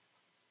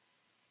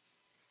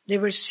 They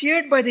were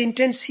seared by the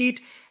intense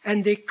heat,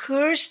 and they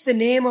cursed the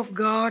name of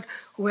God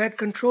who had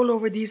control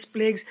over these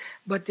plagues,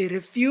 but they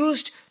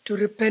refused to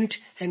repent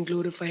and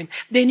glorify him.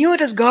 They knew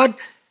it as God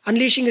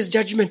unleashing his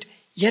judgment,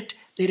 yet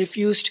they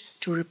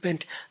refused to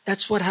repent.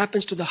 That's what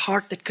happens to the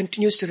heart that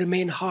continues to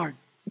remain hard.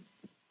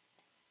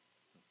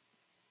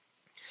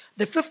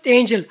 The fifth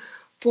angel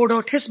poured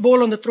out his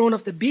bowl on the throne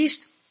of the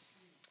beast,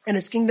 and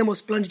his kingdom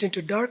was plunged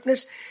into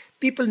darkness.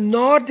 People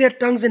gnawed their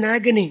tongues in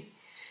agony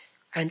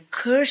and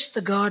cursed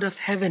the God of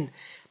heaven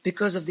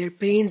because of their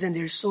pains and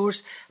their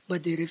sores,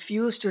 but they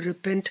refused to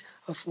repent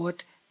of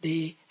what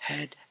they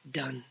had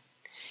done.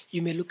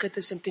 You may look at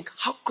this and think,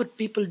 how could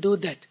people do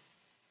that?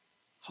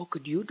 How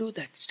could you do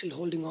that? Still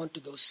holding on to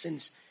those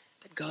sins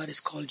that God has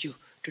called you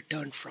to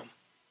turn from.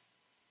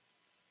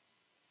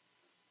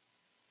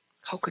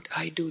 How could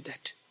I do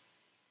that?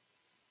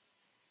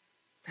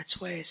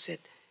 That's why I said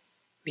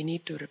we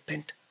need to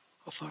repent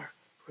of our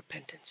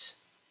repentance.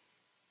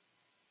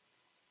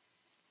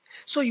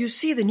 So you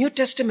see, the New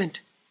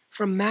Testament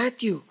from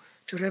Matthew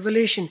to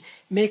Revelation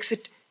makes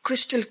it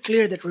crystal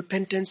clear that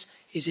repentance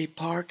is a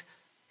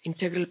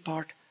integral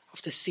part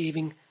of the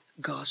saving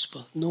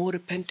gospel. No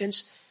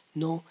repentance,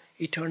 no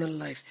eternal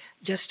life.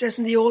 Just as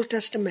in the Old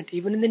Testament,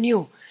 even in the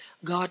New,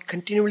 God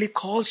continually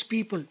calls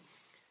people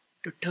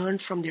to turn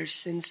from their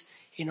sins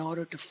in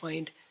order to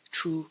find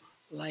true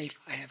life.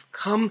 I have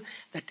come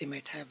that they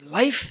might have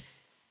life,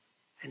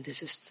 and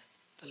this is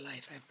the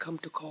life. I have come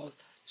to call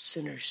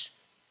sinners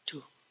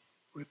to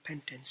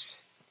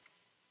repentance.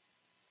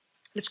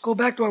 Let's go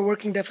back to our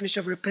working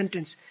definition of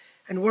repentance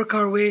and work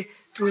our way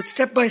through it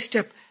step by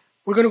step.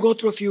 We're going to go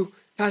through a few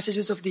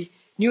passages of the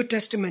New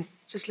Testament,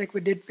 just like we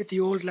did with the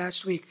Old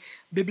last week.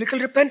 Biblical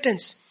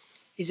repentance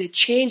is a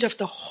change of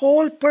the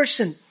whole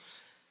person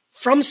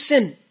from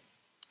sin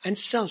and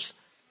self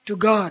to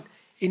God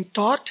in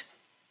thought,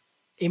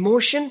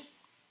 emotion,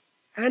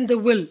 and the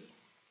will.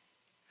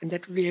 And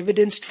that will be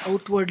evidenced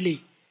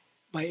outwardly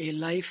by a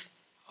life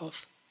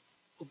of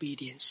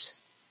obedience.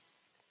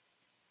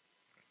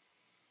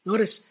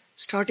 Notice,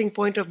 starting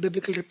point of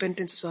biblical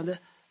repentance is on the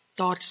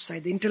thought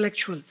side, the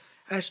intellectual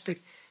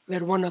aspect,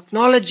 where one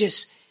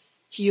acknowledges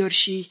he or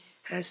she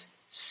has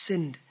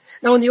sinned.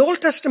 Now in the Old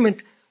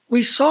Testament,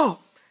 we saw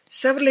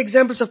several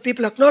examples of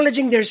people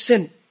acknowledging their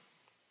sin.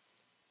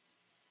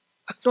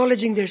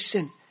 Acknowledging their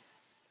sin.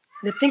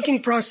 The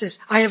thinking process,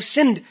 I have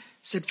sinned,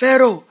 said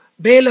Pharaoh,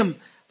 Balaam,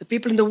 the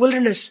people in the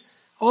wilderness,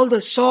 all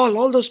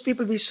those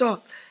people we saw.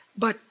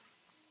 But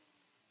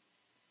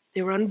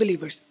they were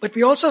unbelievers. But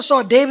we also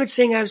saw David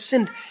saying, I have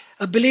sinned,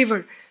 a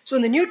believer. So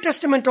in the New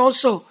Testament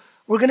also,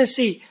 we're going to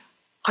see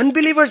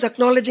unbelievers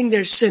acknowledging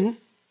their sin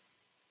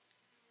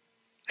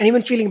and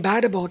even feeling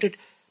bad about it,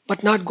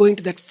 but not going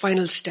to that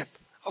final step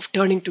of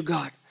turning to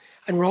God.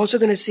 And we're also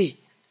going to see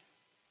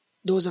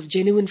those of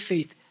genuine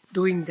faith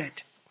doing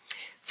that.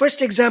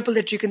 First example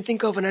that you can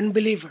think of an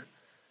unbeliever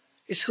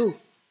is who?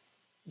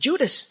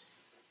 Judas.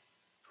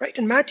 Right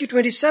in Matthew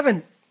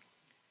 27.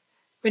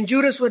 When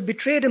Judas, who had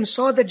betrayed him,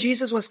 saw that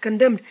Jesus was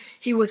condemned,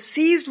 he was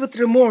seized with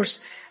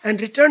remorse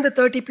and returned the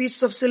 30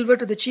 pieces of silver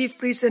to the chief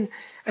priests and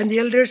the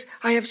elders.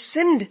 I have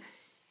sinned,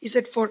 he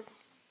said, for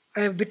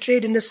I have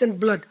betrayed innocent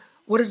blood.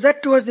 What is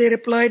that to us? They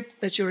replied,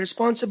 that's your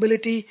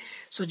responsibility.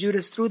 So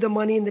Judas threw the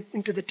money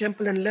into the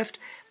temple and left.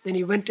 Then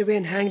he went away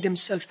and hanged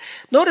himself.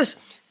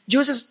 Notice,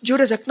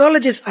 Judas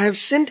acknowledges, I have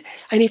sinned,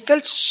 and he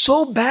felt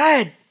so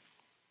bad.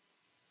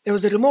 There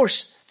was a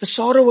remorse. The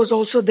sorrow was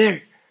also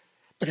there.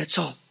 But that's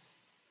all.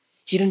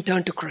 He didn't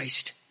turn to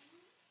Christ.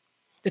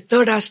 The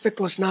third aspect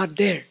was not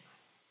there.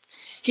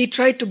 He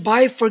tried to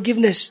buy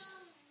forgiveness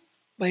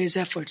by his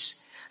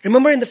efforts.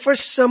 Remember in the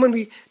first sermon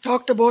we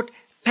talked about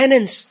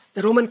penance,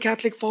 the Roman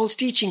Catholic false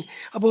teaching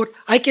about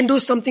I can do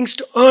some things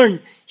to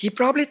earn. He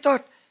probably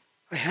thought,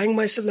 I hang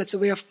myself, that's a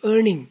way of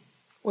earning.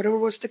 Whatever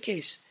was the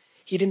case,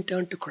 he didn't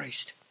turn to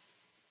Christ.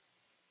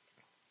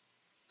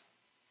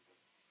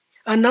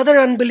 Another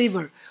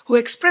unbeliever who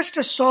expressed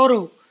a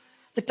sorrow,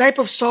 the type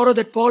of sorrow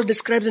that Paul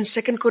describes in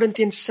 2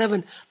 Corinthians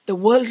 7, the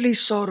worldly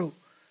sorrow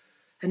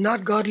and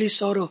not godly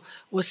sorrow,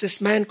 was this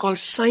man called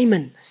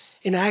Simon.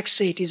 In Acts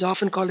 8, he's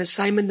often called as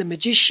Simon the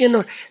magician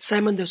or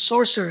Simon the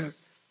sorcerer.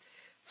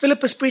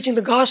 Philip is preaching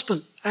the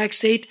gospel.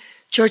 Acts 8,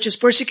 church is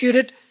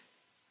persecuted.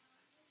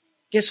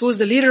 Guess who's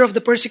the leader of the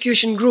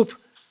persecution group?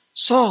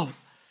 Saul.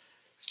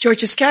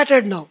 Church is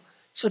scattered now.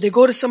 So they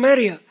go to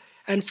Samaria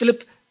and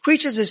Philip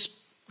preaches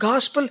his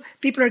gospel.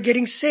 People are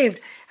getting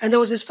saved. And there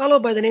was this fellow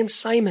by the name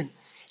Simon.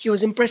 He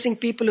was impressing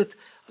people with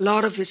a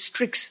lot of his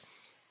tricks.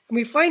 And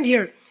we find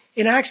here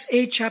in Acts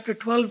 8, chapter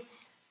 12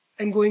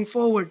 and going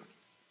forward.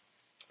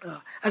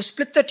 I've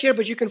split that here,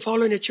 but you can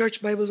follow in your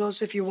church Bibles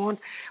also if you want.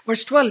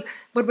 Verse 12,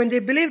 but when they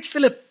believed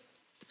Philip,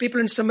 the people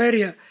in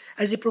Samaria,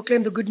 as he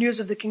proclaimed the good news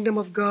of the kingdom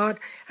of God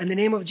and the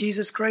name of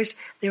Jesus Christ,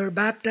 they were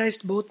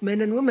baptized, both men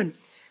and women.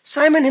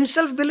 Simon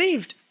himself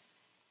believed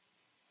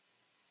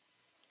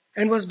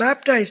and was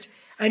baptized,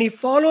 and he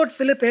followed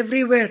Philip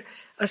everywhere,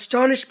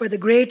 astonished by the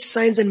great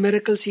signs and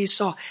miracles he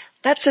saw.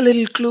 That's a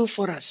little clue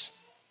for us.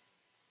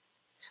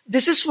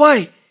 This is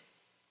why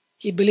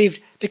he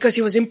believed, because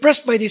he was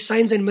impressed by these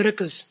signs and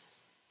miracles.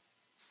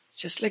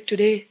 Just like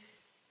today,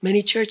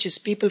 many churches,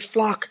 people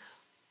flock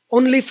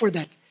only for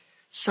that.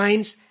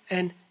 Signs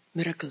and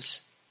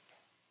miracles.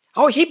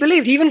 Oh, he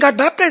believed. He even got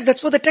baptized.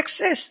 That's what the text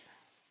says.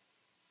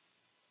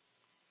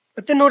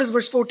 But then notice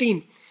verse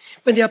 14.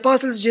 When the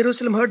apostles of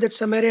Jerusalem heard that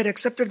Samaria had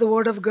accepted the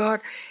word of God,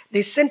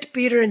 they sent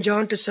Peter and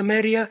John to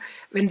Samaria.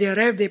 When they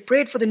arrived, they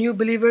prayed for the new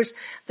believers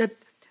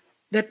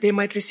that they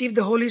might receive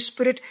the Holy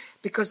Spirit,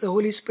 because the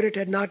Holy Spirit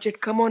had not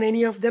yet come on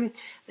any of them.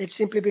 They had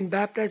simply been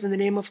baptized in the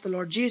name of the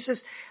Lord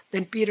Jesus.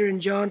 Then Peter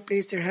and John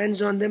placed their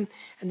hands on them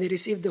and they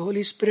received the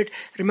Holy Spirit.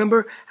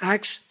 Remember,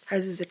 Acts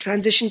has a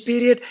transition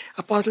period.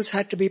 Apostles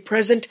had to be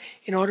present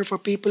in order for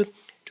people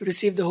to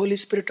receive the Holy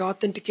Spirit, to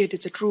authenticate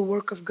it's a true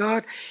work of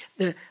God.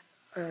 The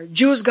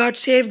Jews got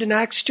saved in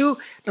Acts 2.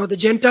 Now the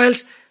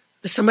Gentiles,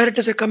 the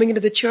Samaritans are coming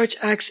into the church,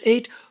 Acts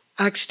 8.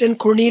 Acts 10,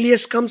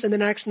 Cornelius comes, and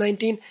then Acts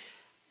 19,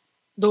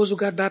 those who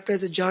got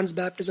baptized at John's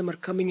baptism are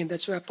coming in.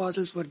 That's why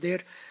apostles were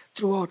there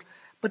throughout.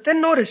 But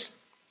then notice,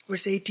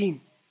 verse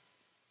 18.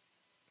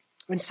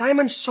 When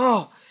Simon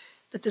saw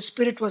that the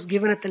Spirit was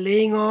given at the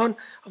laying on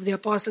of the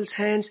apostles'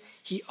 hands,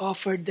 he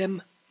offered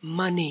them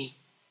money.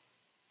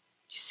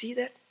 You see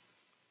that?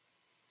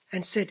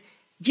 And said,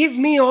 give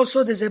me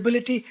also this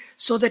ability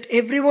so that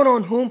everyone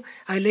on whom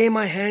I lay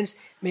my hands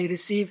may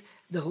receive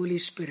the Holy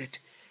Spirit.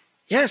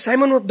 Yeah,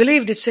 Simon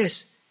believed, it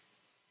says.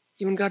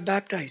 Even got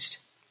baptized.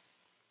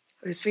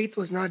 But his faith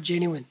was not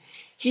genuine.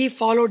 He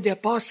followed the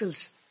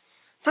apostles.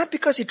 Not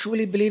because he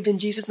truly believed in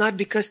Jesus, not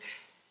because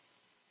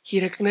he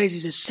recognized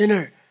he's a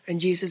sinner and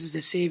Jesus is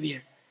the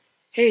Savior.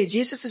 Hey,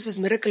 Jesus is his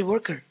miracle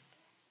worker.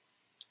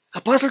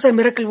 Apostles are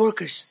miracle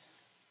workers.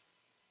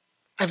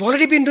 I've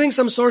already been doing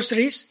some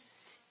sorceries.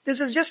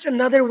 This is just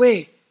another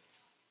way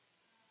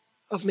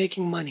of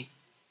making money.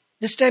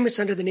 This time it's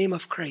under the name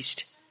of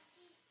Christ.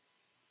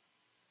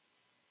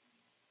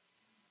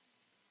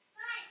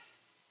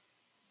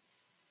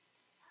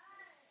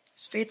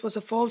 His faith was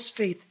a false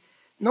faith.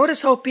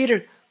 Notice how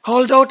Peter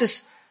called out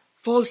his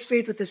false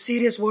faith with a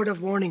serious word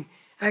of warning.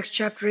 Acts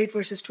chapter 8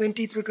 verses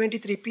 20 through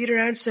 23. Peter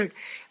answered,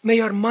 may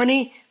your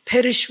money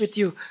perish with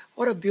you.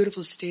 What a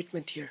beautiful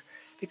statement here.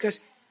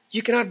 Because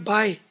you cannot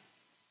buy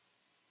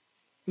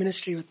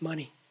ministry with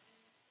money.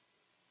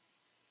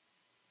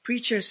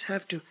 Preachers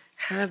have to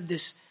have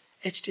this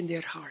etched in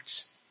their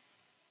hearts.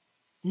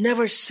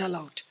 Never sell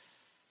out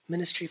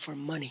ministry for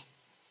money.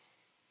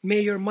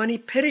 May your money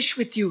perish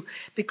with you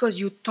because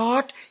you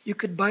thought you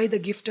could buy the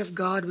gift of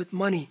God with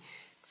money.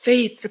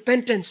 Faith,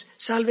 repentance,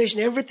 salvation,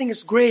 everything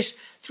is grace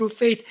through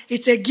faith.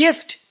 It's a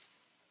gift.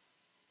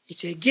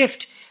 It's a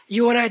gift.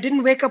 You and I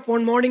didn't wake up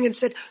one morning and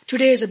said,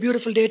 today is a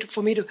beautiful day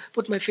for me to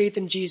put my faith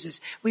in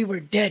Jesus. We were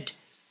dead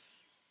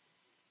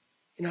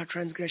in our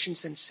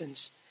transgressions and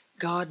sins.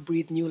 God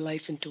breathed new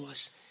life into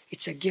us.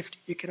 It's a gift.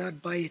 You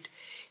cannot buy it.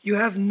 You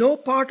have no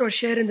part or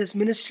share in this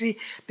ministry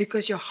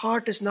because your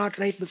heart is not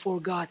right before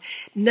God.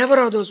 Never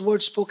are those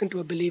words spoken to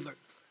a believer.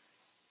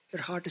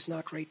 Your heart is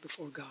not right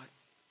before God.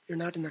 You're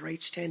not in the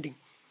right standing.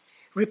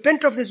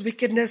 Repent of this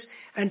wickedness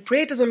and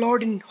pray to the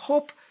Lord in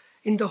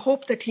the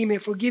hope that He may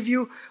forgive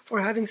you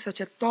for having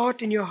such a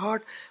thought in your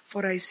heart.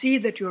 For I see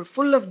that you are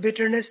full of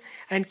bitterness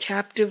and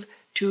captive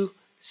to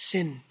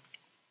sin.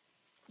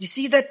 You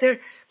see that there?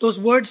 Those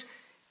words,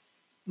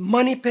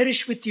 money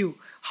perish with you.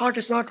 Heart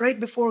is not right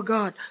before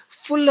God.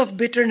 Full of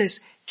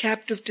bitterness,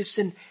 captive to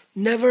sin.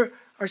 Never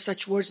are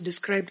such words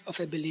described of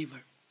a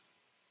believer.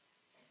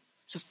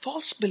 It's a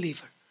false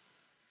believer.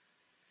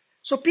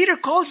 So Peter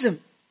calls him,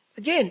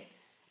 again,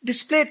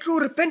 display true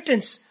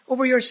repentance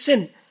over your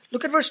sin.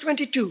 Look at verse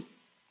 22.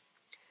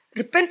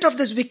 Repent of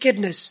this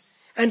wickedness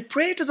and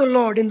pray to the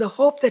Lord in the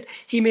hope that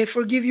He may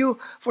forgive you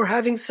for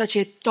having such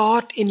a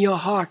thought in your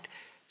heart.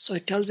 So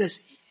it tells us,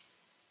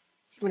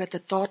 even at the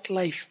thought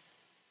life,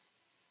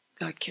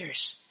 God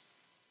cares.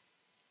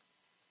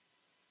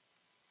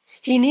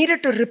 He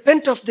needed to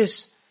repent of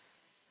this.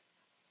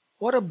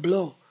 What a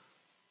blow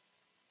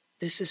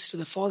this is to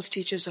the false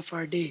teachers of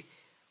our day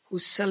who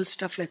sell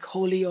stuff like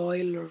holy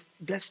oil or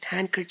blessed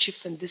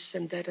handkerchief and this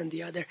and that and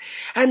the other.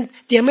 And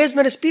the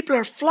amazement is people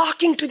are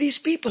flocking to these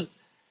people.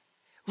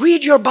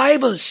 Read your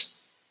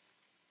Bibles.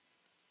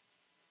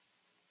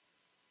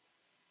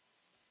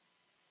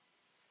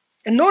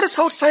 And notice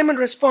how Simon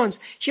responds.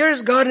 Here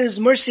is God in His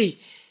mercy.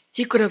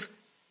 He could have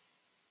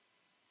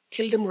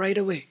killed him right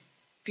away.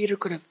 Peter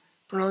could have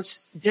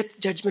pronounced death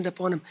judgment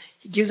upon him.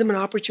 He gives him an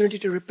opportunity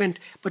to repent.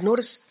 But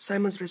notice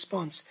Simon's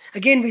response.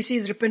 Again, we see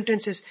his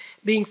repentance as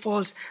being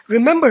false.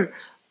 Remember,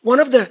 one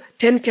of the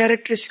 10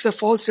 characteristics of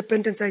false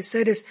repentance, I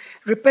said, is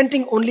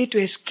repenting only to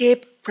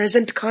escape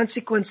present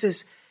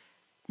consequences,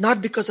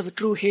 not because of a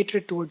true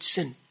hatred towards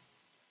sin.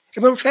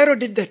 Remember, Pharaoh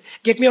did that.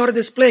 Get me out of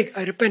this plague.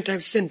 I repent.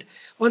 I've sinned.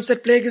 Once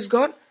that plague is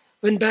gone,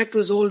 went back to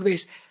his old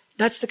ways.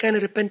 That's the kind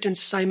of repentance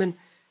Simon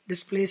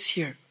displays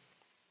here.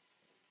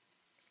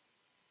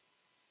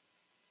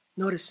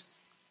 Notice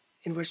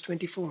in verse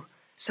 24,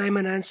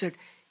 Simon answered,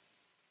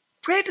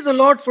 pray to the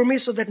Lord for me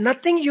so that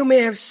nothing you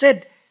have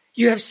said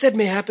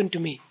may happen to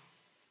me.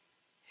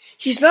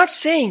 He's not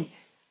saying,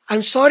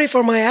 I'm sorry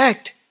for my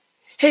act.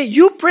 Hey,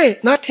 you pray,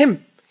 not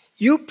him.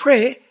 You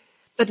pray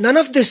that none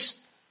of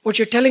this, what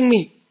you're telling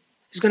me,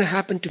 is going to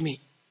happen to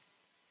me.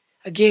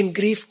 Again,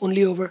 grief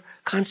only over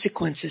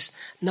consequences,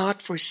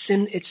 not for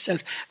sin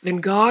itself. When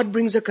God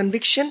brings a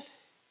conviction,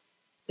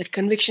 that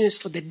conviction is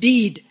for the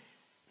deed,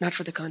 not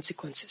for the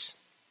consequences.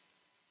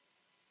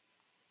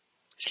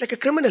 It's like a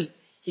criminal.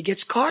 He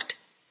gets caught,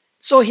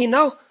 so he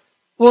now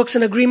works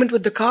in agreement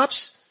with the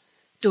cops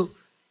to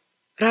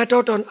rat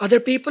out on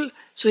other people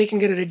so he can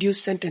get a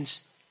reduced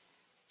sentence.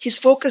 His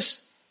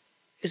focus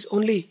is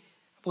only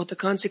about the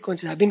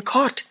consequences. I've been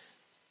caught.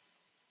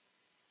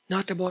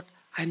 Not about,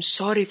 I'm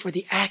sorry for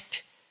the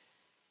act.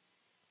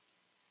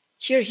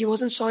 Here, he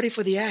wasn't sorry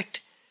for the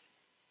act.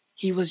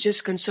 He was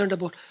just concerned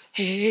about,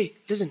 hey,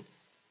 listen,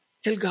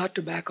 tell God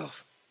to back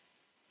off.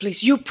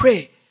 Please, you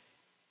pray.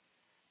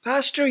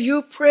 Pastor,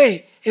 you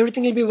pray.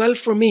 Everything will be well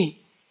for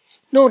me.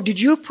 No, did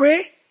you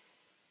pray?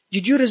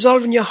 Did you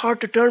resolve in your heart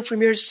to turn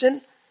from your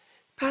sin?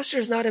 Pastor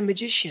is not a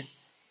magician.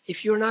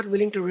 If you're not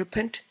willing to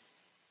repent,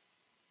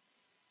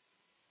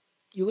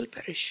 you will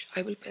perish.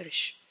 I will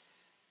perish.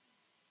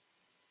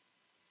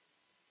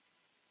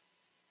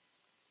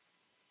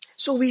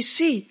 So we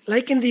see,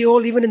 like in the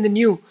old, even in the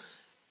new,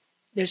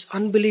 there's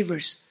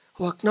unbelievers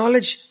who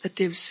acknowledge that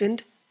they've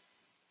sinned,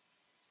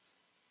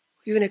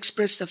 who even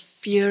express a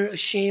fear, a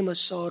shame, a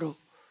sorrow,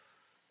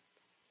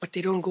 but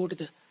they don't go to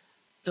the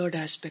third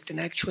aspect, an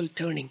actual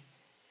turning.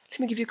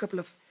 Let me give you a couple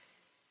of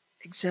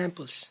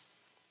examples.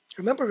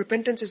 Remember,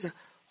 repentance is a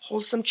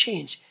wholesome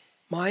change.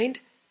 Mind,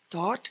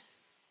 thought,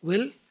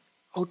 will,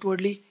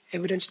 outwardly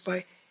evidenced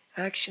by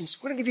actions.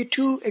 I'm going to give you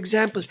 2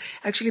 examples.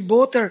 Actually,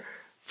 both are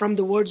from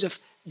the words of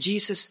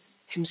Jesus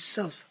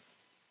Himself.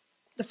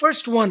 The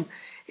first one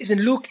is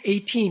in Luke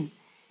 18.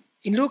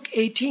 In Luke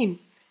 18,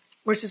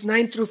 verses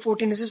 9 through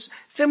 14, is this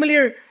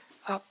familiar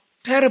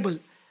parable,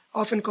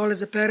 often called as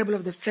the parable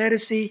of the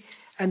Pharisee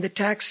and the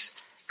tax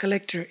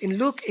collector. In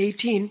Luke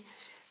 18,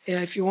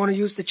 if you want to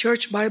use the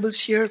church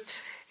Bibles here,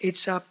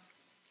 it's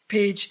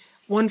page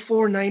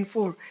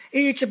 1494.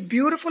 It's a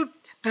beautiful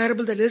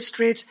parable that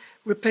illustrates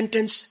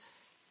repentance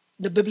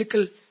the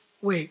biblical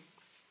way.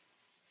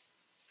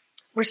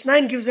 Verse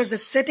 9 gives us the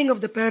setting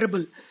of the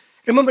parable.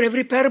 Remember,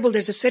 every parable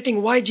there's a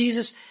setting why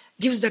Jesus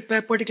gives that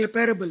particular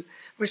parable.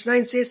 Verse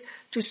 9 says,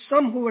 to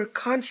some who were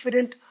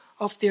confident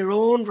of their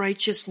own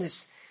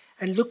righteousness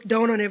and looked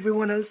down on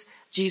everyone else,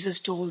 Jesus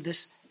told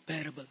this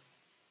parable.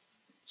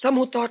 Some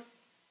who thought,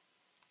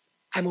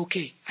 I'm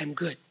okay, I'm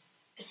good.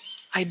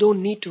 I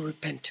don't need to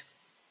repent.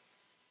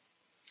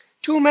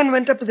 2 men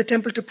went up to the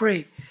temple to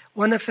pray.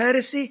 One a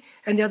Pharisee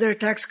and the other a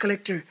tax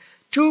collector.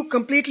 2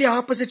 completely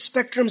opposite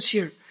spectrums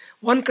here.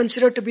 One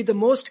considered to be the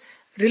most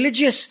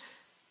religious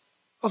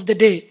of the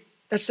day.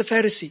 That's the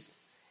Pharisee.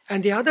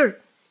 And the other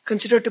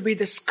considered to be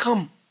the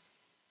scum.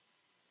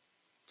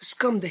 The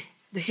scum,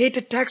 the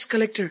hated tax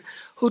collector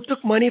who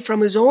took money from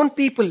his own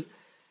people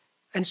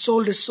and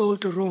sold his soul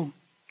to Rome.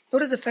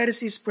 Notice the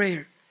Pharisee's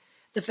prayer.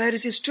 the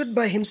Pharisee stood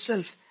by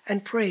himself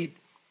and prayed,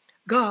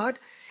 God,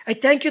 I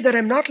thank you that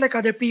I'm not like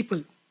other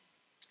people,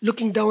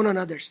 looking down on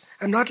others.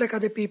 I'm not like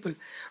other people,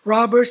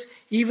 robbers,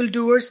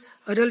 evildoers,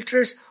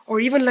 adulterers, or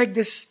even like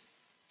this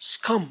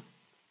scum,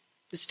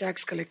 this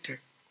tax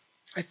collector.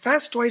 I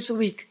fast twice a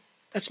week.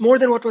 That's more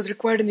than what was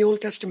required in the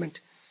Old Testament.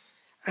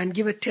 And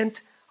give a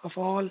tenth of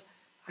all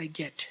I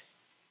get.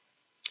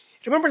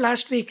 Remember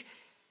last week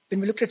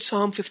when we looked at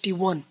Psalm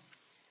 51,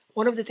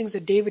 one of the things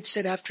that David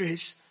said after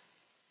his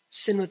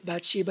sin with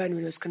Bathsheba and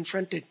when he was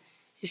confronted,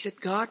 he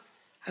said, God,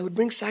 I would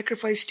bring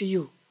sacrifice to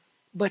you.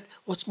 But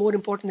what's more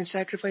important than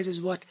sacrifice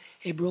is what?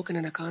 A broken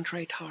and a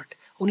contrite heart.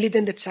 Only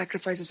then that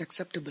sacrifice is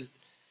acceptable.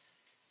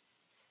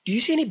 Do you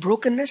see any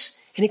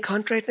brokenness, any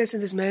contriteness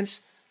in this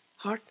man's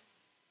heart?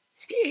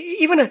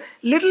 Even a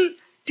little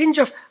tinge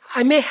of,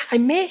 I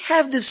may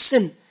have this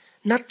sin.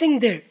 Nothing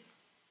there.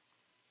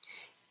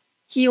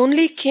 He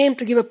only came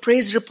to give a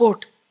praise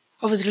report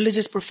of his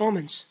religious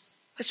performance.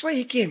 That's why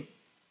he came.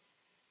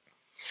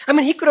 I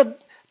mean, he could have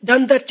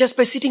done that just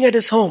by sitting at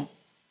his home.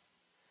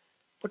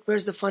 But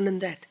where's the fun in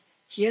that?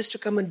 He has to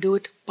come and do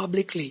it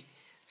publicly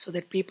so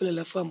that people will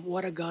affirm,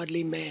 what a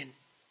godly man,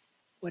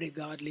 what a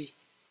godly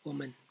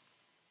woman.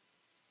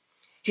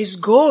 His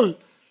goal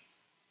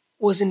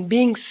was in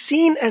being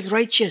seen as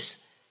righteous,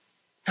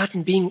 not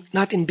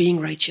in being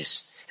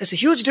righteous. There's a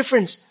huge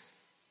difference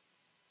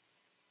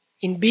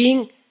in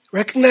being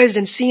recognized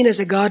and seen as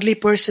a godly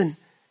person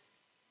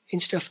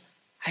instead of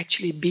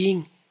actually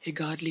being a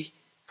godly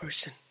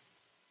person.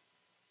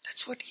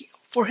 That's what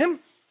for him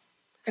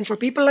and for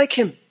people like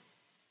him,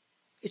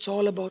 it's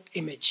all about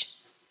image.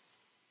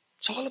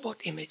 It's all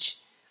about image.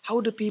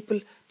 How do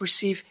people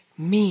perceive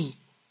me?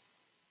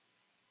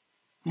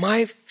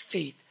 My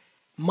faith,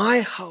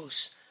 my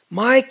house,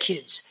 my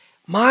kids,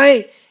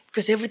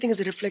 because everything is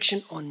a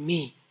reflection on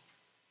me.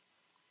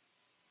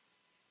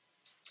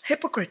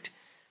 Hypocrite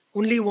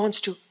only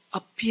wants to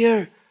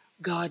appear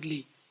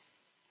godly,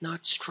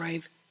 not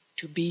strive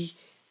to be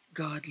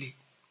godly.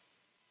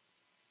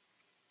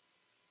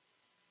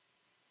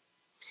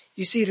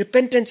 You see,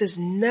 repentance is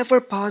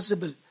never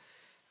possible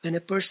when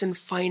a person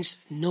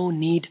finds no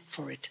need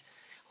for it.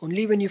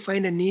 Only when you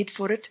find a need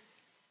for it,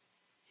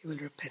 you will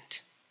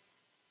repent.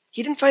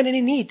 He didn't find any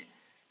need.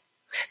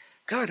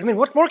 God,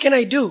 what more can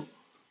I do?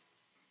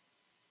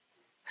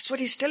 That's what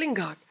he's telling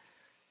God.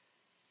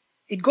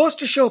 It goes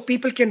to show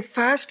people can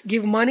fast,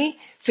 give money,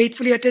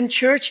 faithfully attend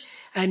church,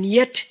 and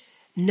yet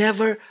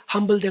never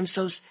humble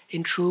themselves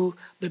in true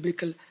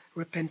biblical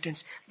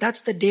repentance.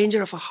 That's the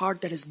danger of a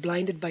heart that is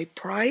blinded by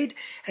pride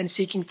and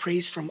seeking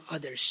praise from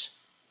others.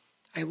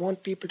 I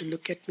want people to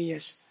look at me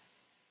as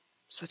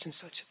such and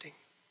such a thing.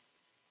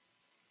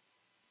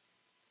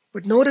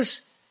 But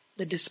notice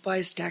the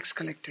despised tax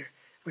collector.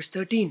 Verse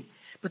 13.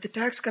 But the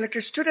tax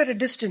collector stood at a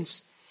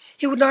distance.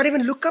 He would not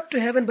even look up to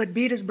heaven, but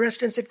beat his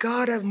breast and said,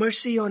 God, have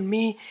mercy on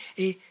me,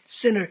 a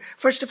sinner.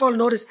 First of all,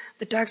 notice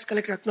the tax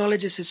collector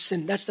acknowledges his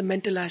sin. That's the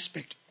mental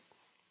aspect.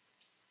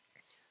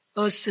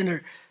 A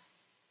sinner.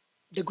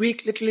 The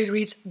Greek literally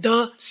reads,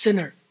 the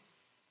sinner.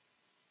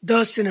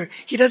 The sinner.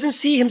 He doesn't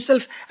see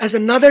himself as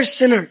another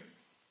sinner.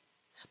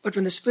 But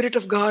when the Spirit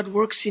of God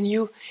works in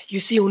you, you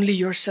see only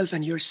yourself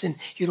and your sin.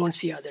 You don't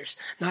see others.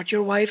 Not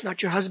your wife,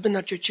 not your husband,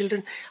 not your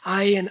children.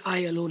 I and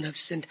I alone have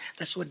sinned.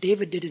 That's what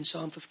David did in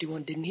Psalm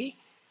 51, didn't he?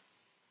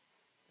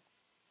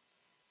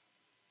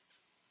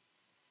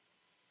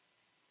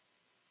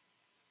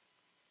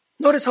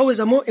 Notice how his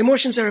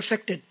emotions are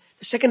affected.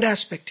 The second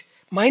aspect.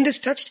 Mind is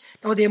touched,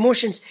 now the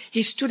emotions.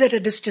 He stood at a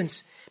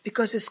distance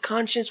because his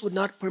conscience would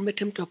not permit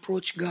him to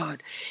approach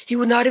God. He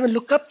would not even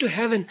look up to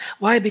heaven.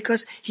 Why?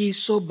 Because he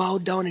is so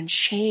bowed down in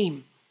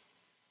shame.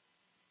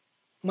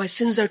 My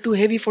sins are too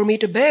heavy for me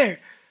to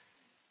bear.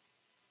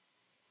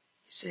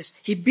 He says,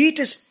 he beat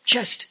his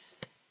chest.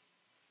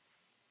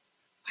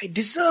 I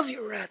deserve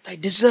your wrath. I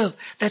deserve.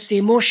 That's the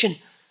emotion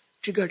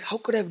triggered. How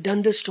could I have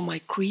done this to my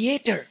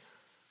Creator?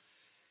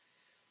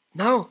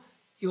 Now,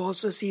 you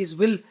also see his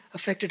will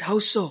affected. How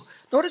so?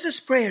 Notice his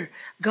prayer.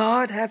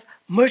 God, have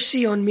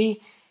mercy on me,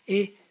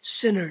 a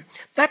sinner.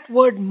 That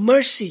word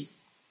mercy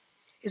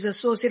is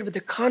associated with the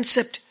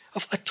concept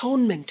of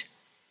atonement.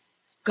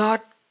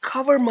 God,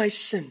 cover my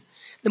sin.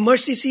 The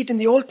mercy seat in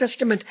the Old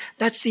Testament,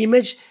 that's the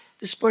image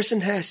this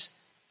person has.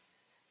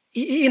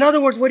 In other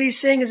words, what he's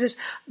saying is this: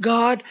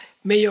 God,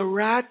 may your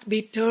wrath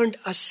be turned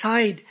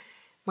aside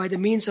by the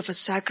means of a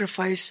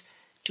sacrifice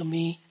to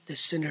me, the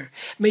sinner.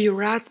 May your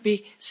wrath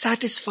be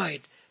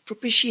satisfied,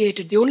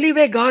 propitiated. The only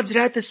way God's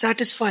wrath is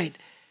satisfied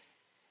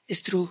is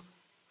through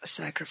a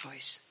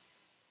sacrifice.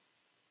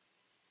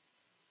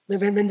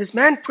 When this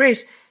man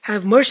prays,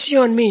 have mercy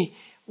on me,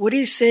 what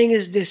he's saying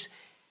is this: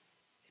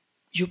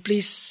 you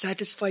please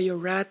satisfy your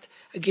wrath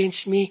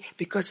against me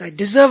because I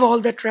deserve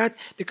all that wrath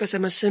because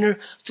I'm a sinner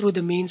through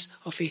the means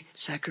of a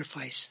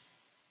sacrifice.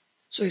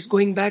 So he's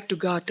going back to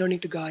God, turning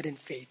to God in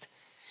faith.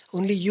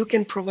 Only you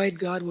can provide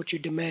God what you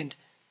demand.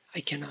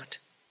 I cannot.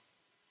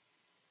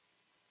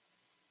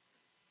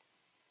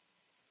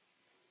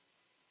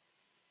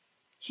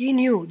 He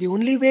knew the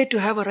only way to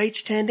have a right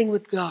standing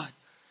with God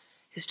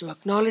is to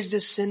acknowledge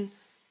this sin,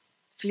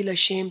 feel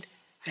ashamed,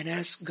 and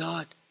ask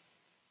God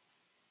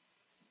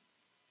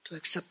to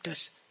accept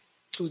us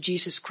through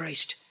Jesus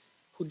Christ,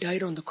 who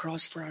died on the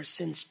cross for our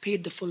sins,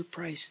 paid the full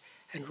price,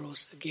 and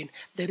rose again.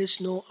 There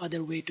is no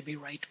other way to be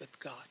right with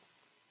God.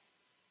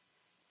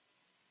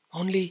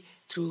 Only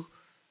through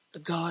the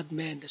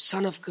God-man, the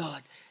Son of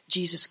God,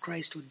 Jesus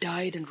Christ, who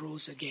died and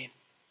rose again.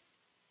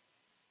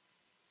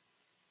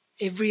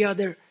 Every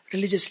other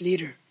religious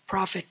leader,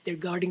 prophet, they're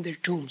guarding their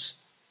tombs.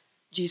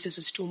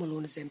 Jesus' tomb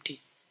alone is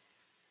empty.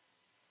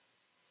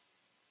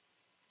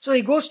 So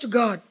he goes to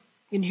God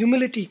in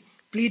humility,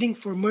 pleading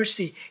for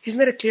mercy. Isn't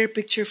that a clear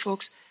picture,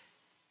 folks?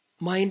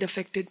 Mind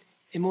affected,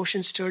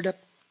 emotions stirred up,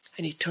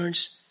 and he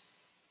turns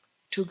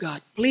to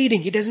God,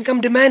 pleading. He doesn't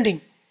come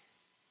demanding.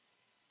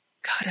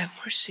 God, have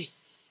mercy.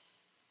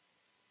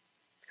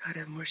 God,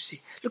 have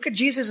mercy. Look at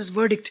Jesus'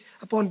 verdict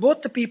upon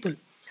both the people.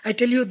 I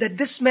tell you that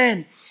this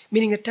man,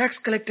 meaning the tax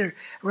collector,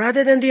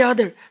 rather than the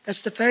other,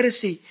 that's the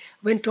Pharisee,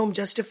 went home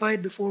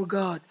justified before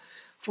God.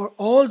 For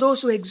all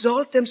those who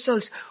exalt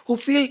themselves, who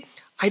feel,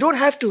 I don't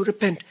have to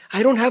repent,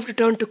 I don't have to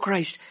turn to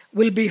Christ,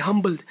 will be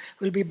humbled,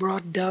 will be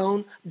brought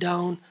down,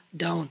 down,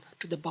 down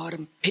to the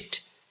bottom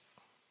pit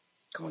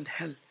called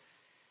hell.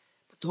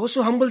 But those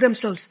who humble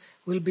themselves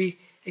will be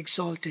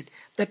exalted.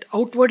 That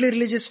outwardly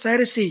religious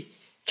Pharisee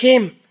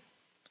came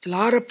with a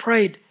lot of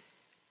pride,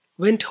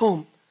 went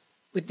home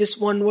with this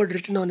one word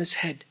written on his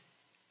head: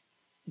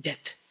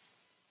 death.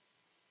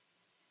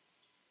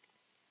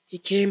 He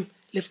came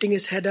lifting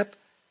his head up.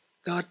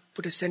 God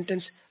put a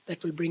sentence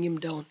that will bring him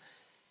down.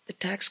 The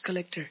tax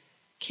collector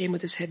came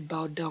with his head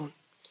bowed down.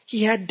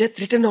 He had death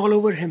written all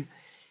over him.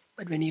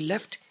 But when he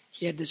left,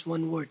 he had this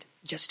one word,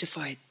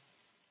 justified,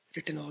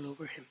 written all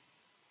over him.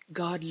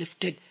 God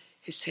lifted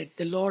his head.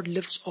 The Lord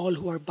lifts all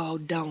who are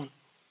bowed down.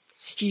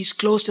 He is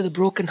close to the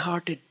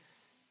brokenhearted.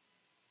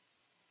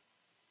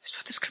 That's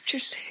what the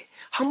scriptures say.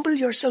 Humble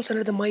yourselves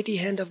under the mighty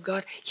hand of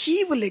God.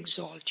 He will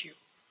exalt you.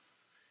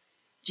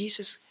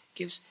 Jesus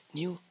gives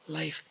new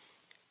life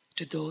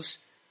to those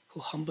who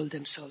humble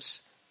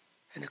themselves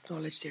and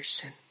acknowledge their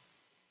sin.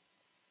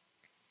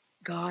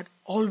 God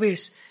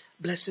always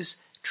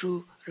blesses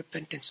true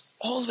repentance.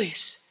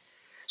 Always.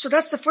 So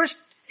that's the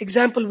first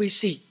example we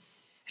see.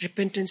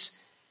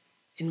 Repentance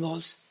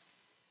involves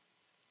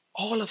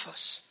all of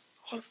us.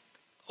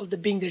 All the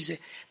being.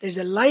 There's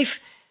a life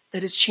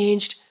that is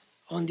changed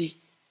on the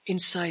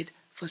inside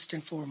first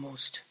and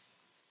foremost.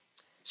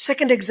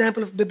 Second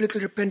example of biblical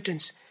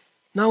repentance.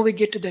 Now we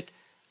get to that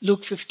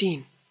Luke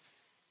 15.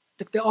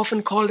 They're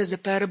often called as the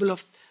parable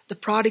of the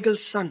prodigal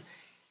son.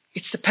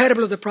 It's the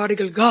parable of the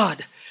prodigal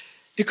God.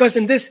 Because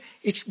in this,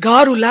 it's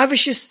God who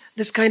lavishes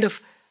this kind of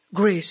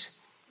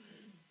grace.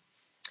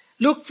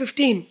 Luke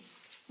 15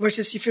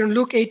 verses, if you're in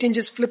Luke 18,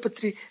 just flip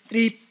 2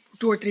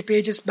 or 3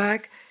 pages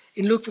back.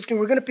 In Luke 15,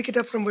 we're going to pick it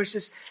up from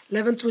verses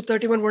 11 through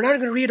 31. We're not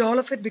going to read all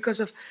of it because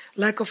of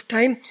lack of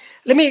time.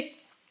 Let me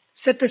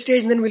set the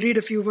stage and then we'll read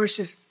a few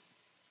verses.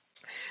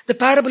 The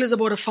parable is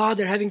about a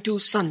father having 2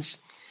 sons.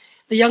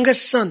 The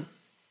youngest son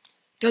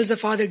tells the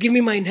father, give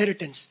me my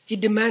inheritance. He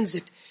demands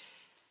it.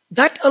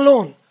 That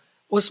alone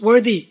was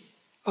worthy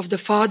of the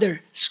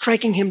father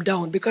striking him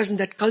down, because in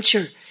that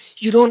culture,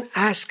 you don't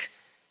ask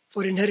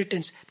for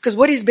inheritance. Because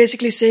what he's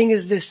basically saying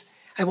is this: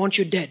 I want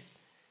you dead.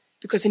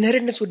 Because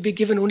inheritance would be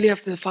given only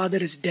after the father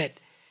is dead.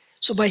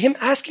 So by him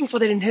asking for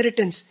that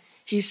inheritance,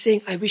 he's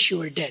saying, I wish you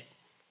were dead.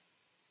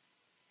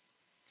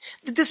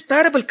 This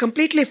parable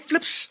completely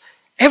flips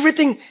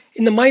everything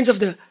in the minds of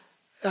the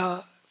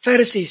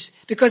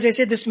Pharisees. Because they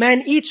say this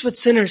man eats with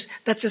sinners.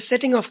 That's the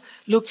setting of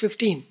Luke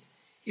 15.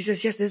 He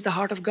says, yes, this is the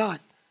heart of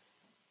God.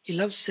 He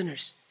loves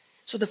sinners.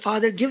 So the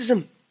father gives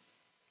him.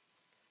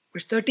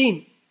 Verse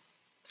 13.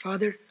 The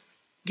father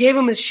gave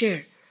him his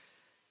share.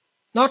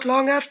 Not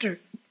long after,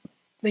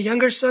 the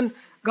younger son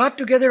got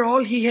together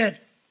all he had,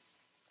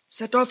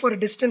 set off for a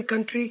distant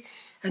country,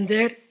 and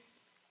there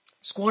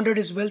squandered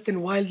his wealth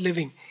in wild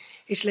living.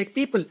 It's like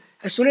people,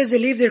 as soon as they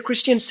leave their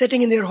Christian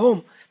setting in their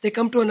home, they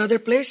come to another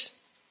place,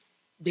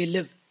 they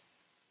live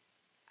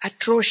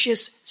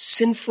atrocious,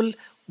 sinful,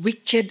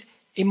 wicked,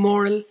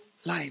 immoral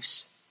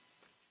lives.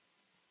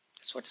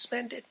 That's what this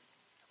man did.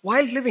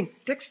 Wild living.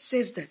 Text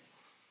says that.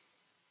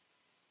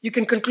 You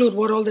can conclude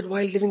what all that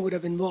wild living would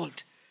have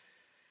involved.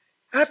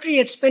 After he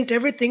had spent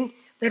everything,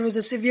 there was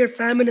a severe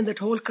famine in that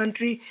whole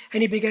country,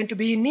 and he began to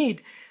be in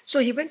need. So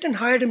he went and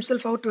hired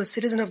himself out to a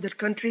citizen of that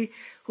country,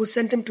 who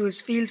sent him to his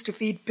fields to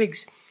feed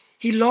pigs.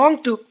 He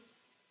longed to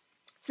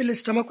fill his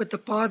stomach with the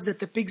pods that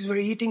the pigs were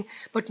eating,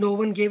 but no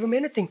one gave him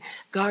anything.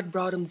 God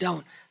brought him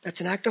down.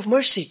 That's an act of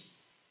mercy.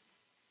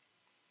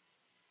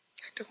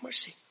 Act of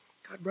mercy.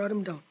 God brought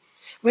him down.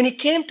 When he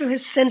came to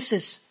his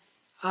senses,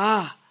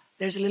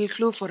 there's a little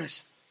clue for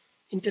us.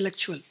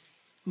 Intellectual.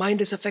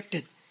 Mind is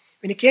affected.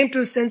 When he came to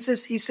his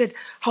senses, he said,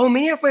 how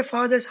many of my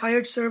father's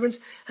hired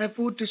servants have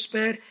food to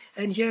spare,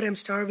 and here I am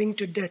starving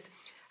to death.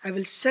 I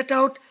will set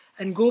out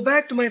and go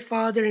back to my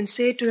father and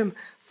say to him,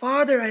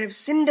 Father, I have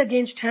sinned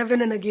against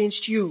heaven and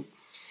against you.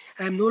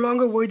 I am no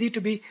longer worthy to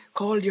be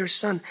called your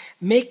son.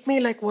 Make me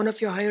like one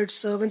of your hired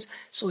servants.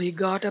 So he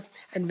got up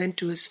and went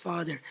to his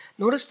father.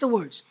 Notice the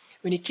words.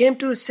 When he came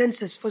to his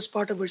senses, first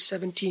part of verse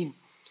 17,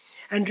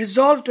 and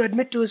resolved to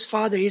admit to his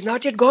father. He's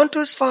not yet gone to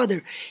his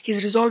father.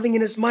 He's resolving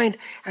in his mind,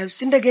 I have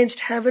sinned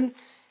against heaven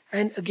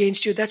and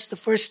against you. That's the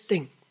first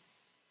thing.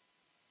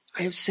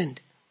 I have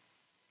sinned.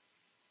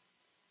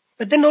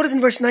 But then notice in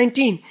verse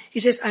 19,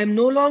 he says, I am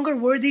no longer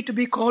worthy to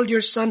be called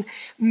your son.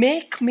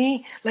 Make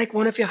me like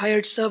one of your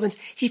hired servants.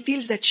 He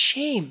feels that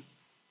shame.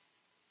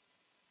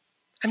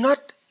 I'm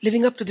not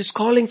living up to this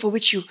calling for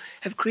which you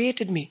have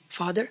created me,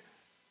 Father.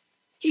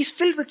 He's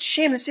filled with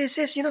shame. It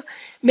says,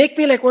 make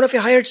me like one of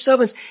your hired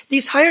servants.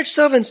 These hired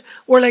servants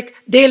were like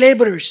day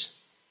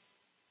laborers.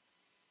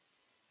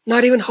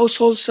 Not even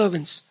household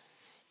servants.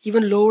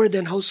 Even lower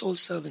than household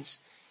servants.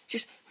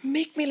 Just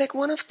make me like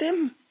one of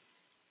them.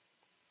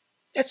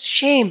 That's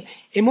shame.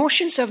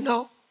 Emotions have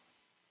now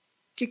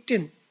kicked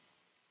in.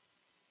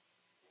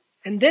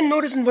 And then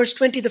notice in verse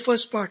 20, the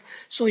first part.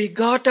 So he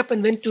got up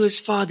and went to his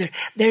father.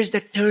 There's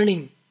that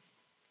turning.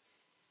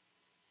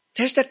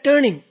 There's that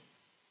turning.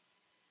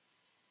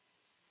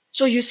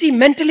 So you see,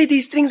 mentally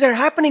these things are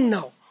happening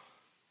now.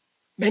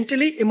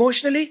 Mentally,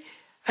 emotionally,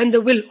 and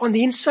the will on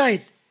the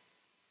inside.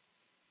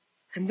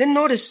 And then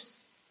notice,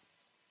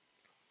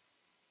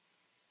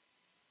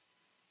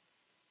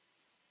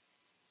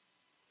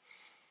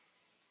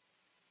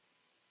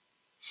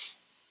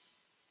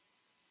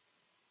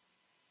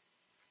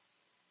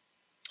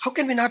 how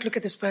can we not look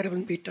at this parable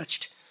and be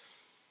touched?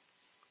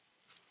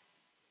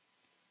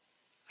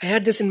 I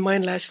had this in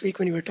mind last week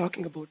when we were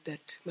talking about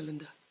that,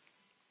 Melinda.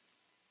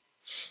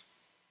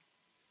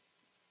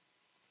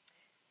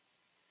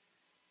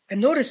 And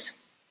notice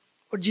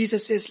what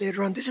Jesus says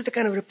later on. This is the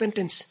kind of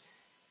repentance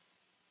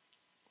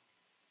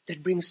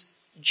that brings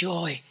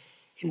joy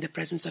in the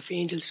presence of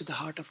angels to the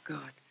heart of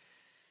God.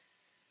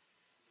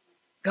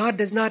 God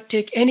does not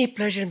take any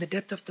pleasure in the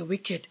death of the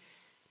wicked,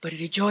 but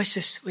he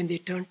rejoices when they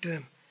turn to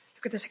him.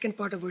 Look at the second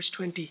part of verse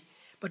 20.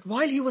 But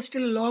while he was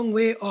still a long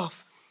way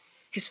off,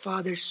 his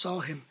father saw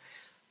him.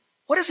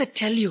 What does it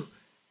tell you?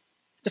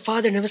 The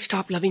father never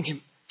stopped loving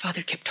him.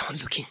 Father kept on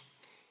looking.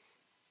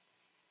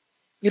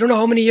 We don't know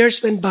how many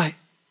years went by.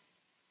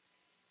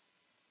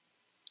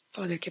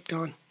 Father kept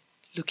on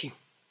looking.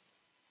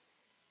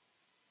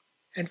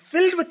 And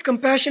filled with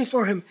compassion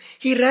for him,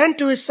 he ran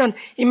to his son.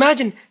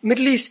 Imagine,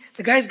 Middle East,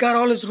 the guy's got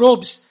all his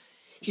robes.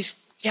 He's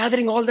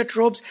gathering all that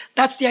robes.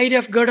 That's the idea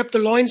of gird up the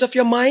loins of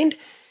your mind.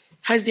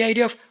 Has the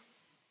idea of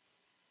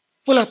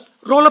pull up,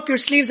 roll up your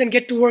sleeves and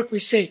get to work, we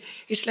say.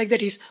 It's like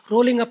that. He's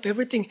rolling up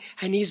everything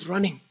and he's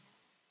running.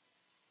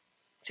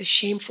 It's a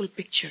shameful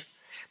picture.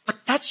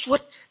 But that's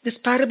what this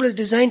parable is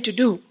designed to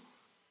do.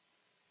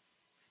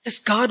 This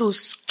God who's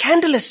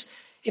scandalous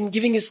in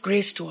giving his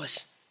grace to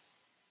us.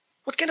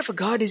 What kind of a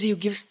God is he who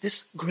gives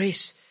this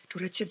grace to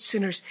wretched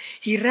sinners?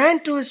 He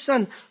ran to his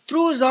son,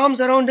 threw his arms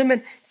around him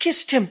and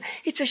kissed him.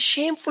 It's a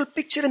shameful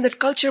picture in that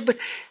culture, but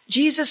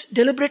Jesus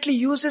deliberately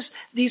uses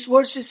these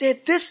words to say,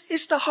 this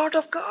is the heart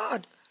of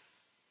God.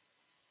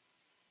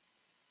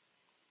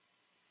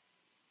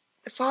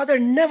 The Father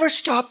never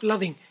stopped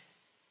loving.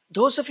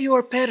 Those of you who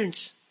are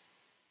parents,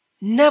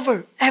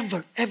 never,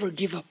 ever, ever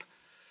give up.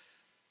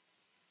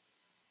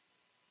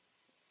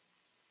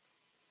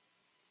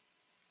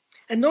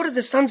 And notice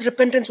the son's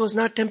repentance was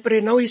not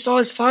temporary. Now he saw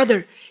his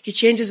father. He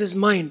changes his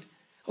mind.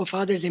 Oh,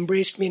 father has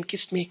embraced me and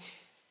kissed me.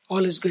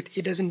 All is good.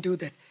 He doesn't do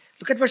that.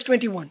 Look at verse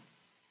 21.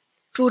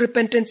 True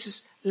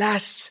repentance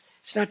lasts.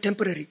 It's not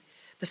temporary.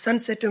 The son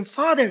said to him,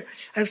 Father,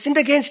 I have sinned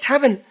against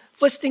heaven.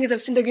 First thing is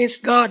I've sinned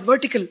against God,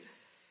 vertical,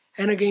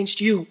 and against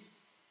you.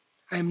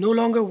 I am no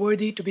longer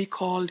worthy to be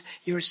called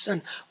your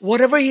son.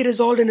 Whatever he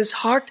resolved in his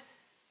heart,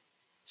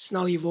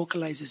 now he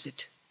vocalizes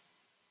it.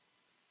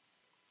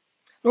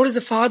 Notice the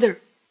father.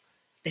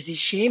 Does he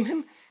shame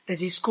him? Does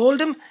he scold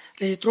him?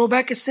 Does he throw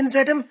back his sins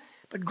at him?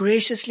 But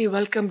graciously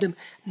welcomed him,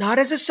 not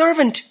as a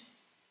servant,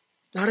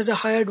 not as a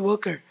hired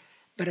worker,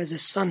 but as a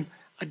son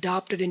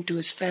adopted into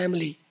his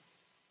family,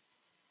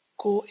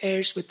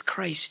 co-heirs with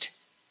Christ.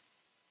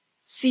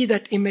 See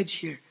that image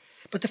here.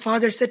 But the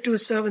father said to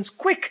his servants,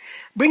 quick,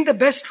 bring the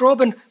best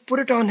robe and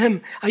put it on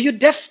him. Are you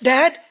deaf,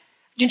 Dad?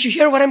 Didn't you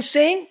hear what I'm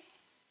saying?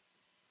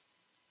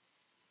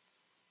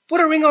 Put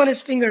a ring on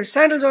his finger,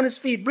 sandals on his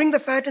feet, bring the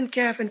fattened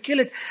calf and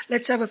kill it.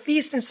 Let's have a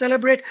feast and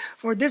celebrate,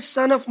 for this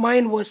son of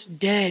mine was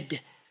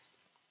dead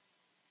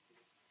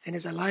and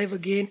is alive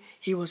again.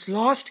 He was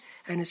lost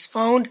and is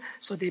found,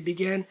 so they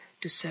began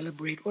to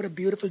celebrate. What a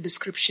beautiful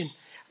description.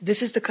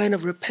 This is the kind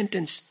of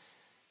repentance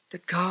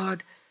that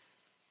God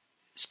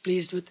is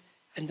pleased with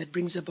and that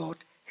brings about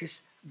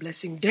his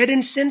blessing. Dead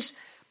in sins,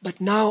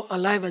 but now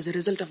alive as a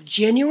result of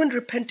genuine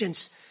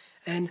repentance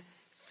and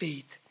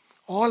faith.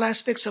 All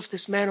aspects of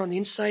this man on the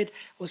inside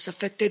was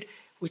affected,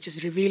 which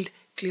is revealed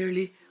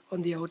clearly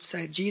on the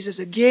outside. Jesus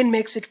again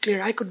makes it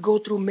clear. I could go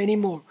through many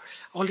more.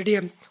 Already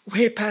I'm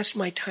way past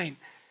my time.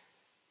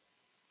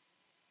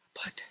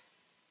 But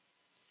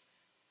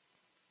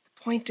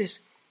the point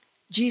is,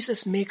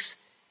 Jesus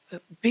makes a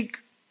big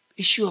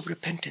issue of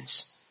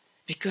repentance.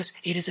 because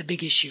it is a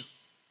big issue.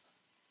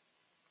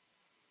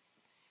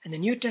 And the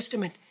New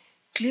Testament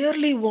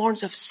clearly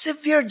warns of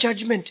severe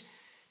judgment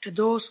to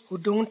those who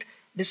don't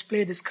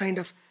display this kind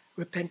of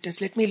repentance.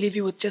 Let me leave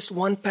you with just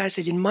one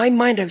passage. In my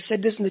mind, I've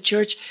said this in the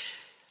church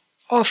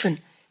often.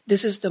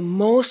 This is the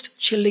most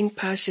chilling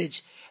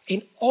passage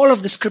in all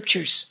of the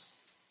scriptures.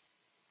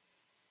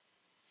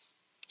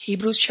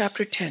 Hebrews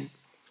chapter 10,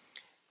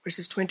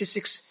 verses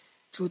 26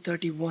 through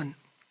 31.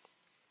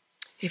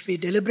 If we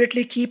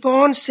deliberately keep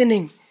on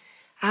sinning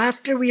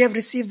after we have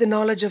received the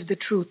knowledge of the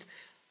truth,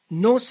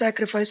 no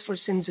sacrifice for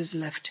sins is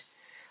left,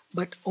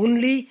 but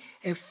only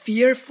a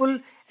fearful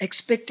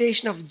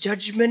expectation of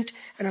judgment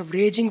and of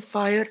raging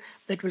fire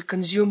that will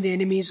consume the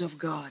enemies of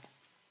God.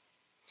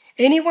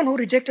 Anyone who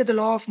rejected the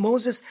law of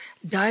Moses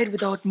died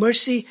without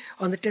mercy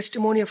on the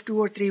testimony of 2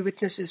 or 3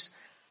 witnesses.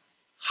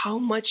 How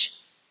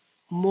much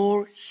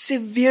more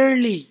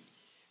severely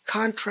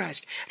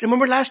contrast.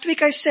 Remember last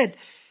week I said,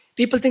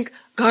 people think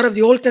God of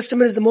the Old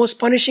Testament is the most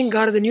punishing,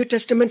 God of the New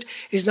Testament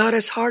is not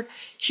as hard.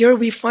 Here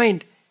we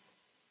find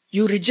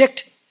you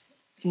reject,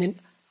 and then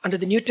under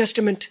the New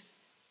Testament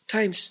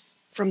times,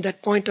 from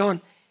that point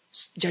on,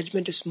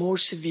 judgment is more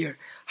severe.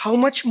 How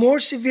much more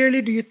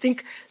severely do you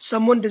think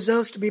someone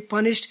deserves to be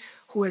punished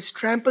who has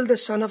trampled the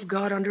Son of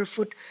God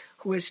underfoot,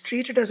 who has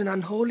treated as an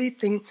unholy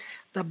thing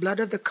the blood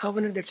of the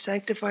covenant that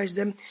sanctifies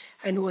them,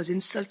 and who has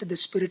insulted the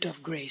Spirit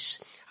of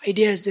grace?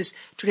 Idea is this: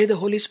 today the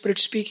Holy Spirit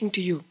speaking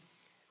to you.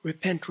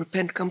 Repent,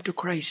 repent, come to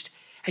Christ.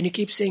 And you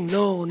keep saying,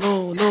 no,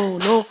 no, no,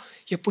 no.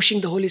 You're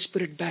pushing the Holy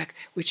Spirit back,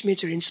 which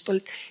means you're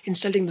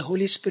insulting the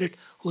Holy Spirit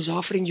who's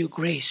offering you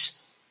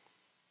grace.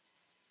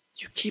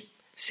 You keep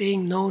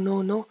saying no,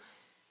 no, no.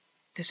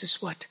 This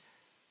is what?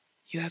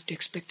 You have to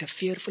expect a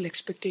fearful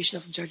expectation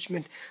of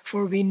judgment.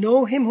 For we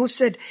know him who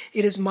said,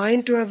 it is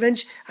mine to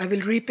avenge, I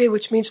will repay,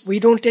 which means we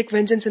don't take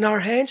vengeance in our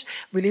hands.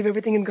 We leave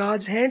everything in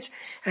God's hands.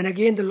 And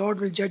again, the Lord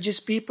will judge his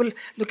people.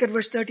 Look at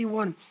verse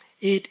 31.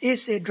 It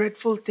is a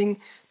dreadful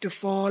thing to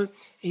fall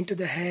into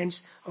the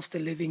hands of the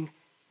living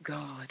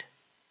God.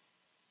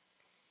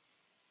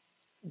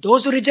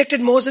 Those who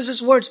rejected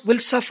Moses' words will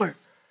suffer.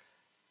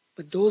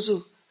 But those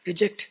who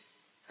reject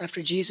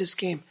after Jesus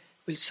came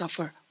will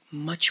suffer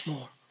much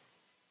more.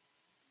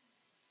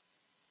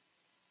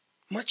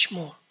 Much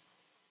more.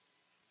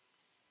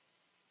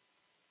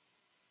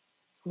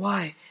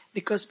 Why?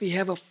 Because we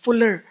have a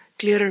fuller,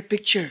 clearer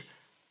picture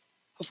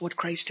of what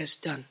Christ has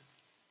done.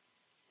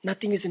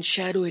 Nothing is in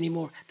shadow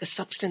anymore. The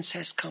substance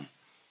has come.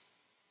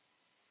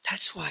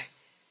 That's why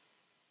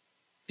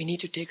we need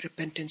to take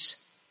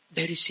repentance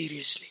very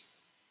seriously.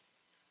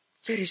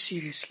 Very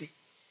seriously.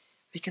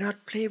 We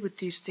cannot play with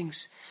these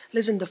things.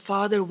 Listen, the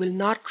Father will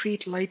not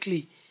treat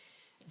lightly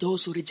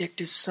those who reject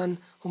his Son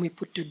whom he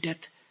put to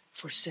death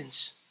for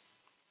sins.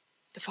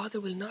 The Father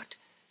will not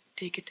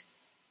take it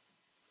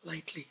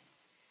lightly.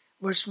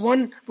 Verse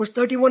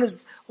 31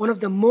 is one of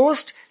the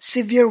most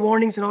severe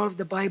warnings in all of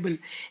the Bible.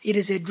 It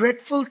is a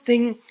dreadful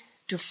thing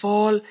to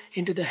fall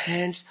into the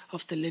hands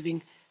of the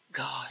living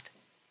God.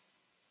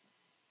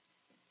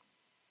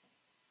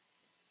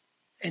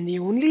 And the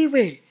only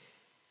way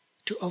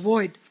to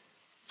avoid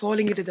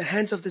falling into the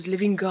hands of this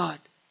living God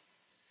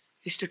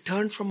is to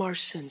turn from our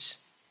sins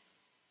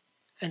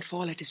and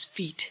fall at his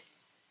feet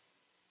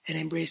and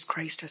embrace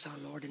Christ as our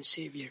Lord and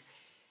Savior.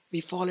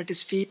 We fall at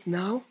his feet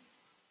now.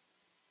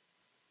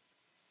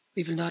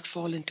 We will not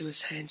fall into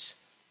his hands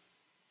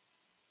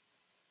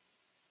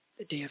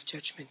the day of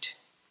judgment.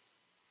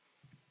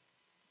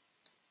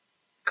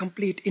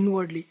 Complete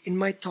inwardly, in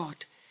my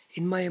thought,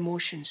 in my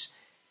emotions,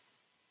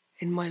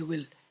 in my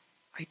will,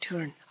 I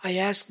turn. I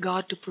ask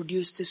God to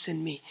produce this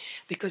in me.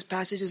 Because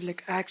passages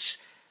like Acts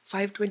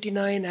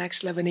 5:29,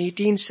 Acts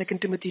 11:18, 2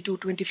 Timothy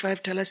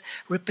 2:25 tell us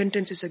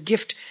repentance is a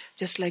gift,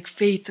 just like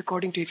faith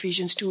according to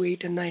Ephesians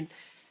 2:8 and 9.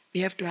 We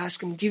have to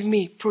ask him, give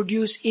me,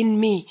 produce in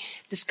me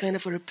this kind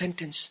of a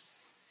repentance.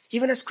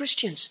 Even as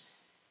Christians,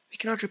 we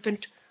cannot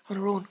repent on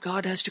our own.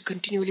 God has to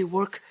continually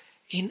work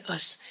in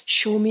us.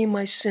 Show me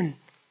my sin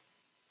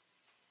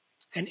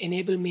and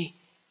enable me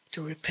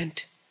to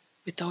repent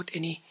without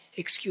any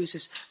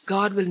excuses.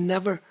 God will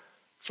never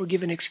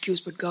forgive an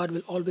excuse, but God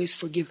will always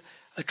forgive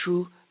a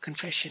true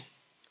confession.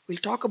 We'll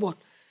talk about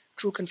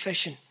true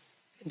confession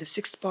in the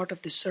 6th part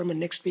of this sermon.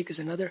 Next week is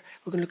another.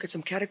 We're going to look at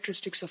some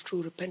characteristics of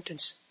true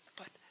repentance.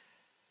 But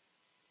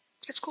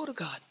let's go to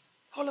God.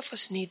 All of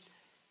us need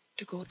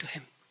to go to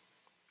him.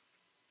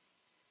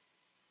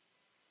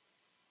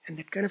 And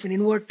that kind of an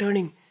inward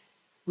turning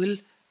will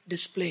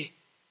display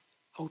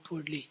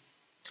outwardly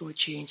through a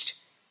changed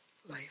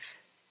life.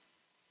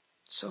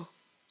 So,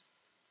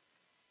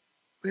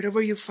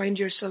 wherever you find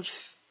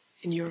yourself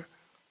in your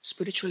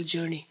spiritual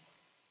journey,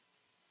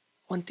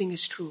 one thing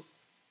is true: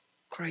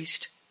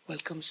 Christ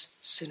welcomes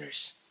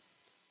sinners.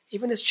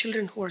 Even as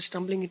children who are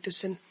stumbling into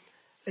sin,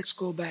 let's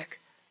go back.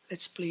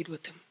 Let's plead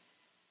with him.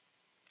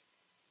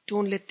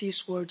 Don't let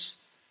these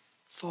words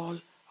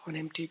fall on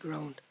empty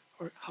ground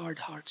or hard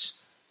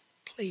hearts.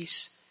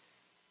 Please,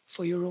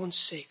 for your own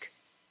sake,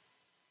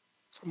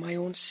 for my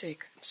own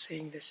sake, I'm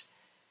saying this,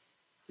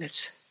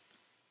 let's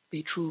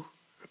be true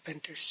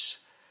repenters.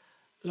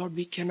 Lord,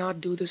 we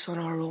cannot do this on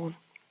our own.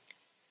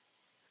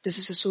 This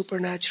is a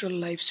supernatural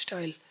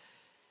lifestyle.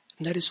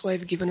 And that is why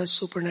you've given us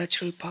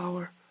supernatural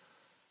power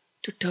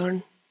to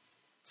turn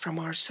from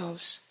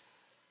ourselves.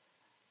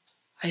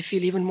 I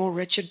feel even more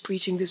wretched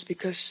preaching this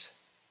because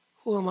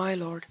who am I,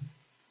 Lord?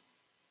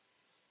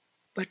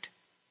 But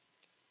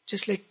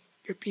just like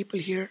your people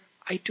here,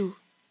 I too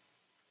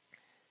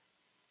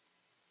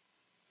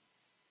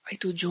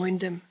join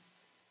them.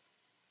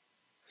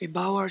 We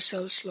bow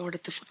ourselves, Lord,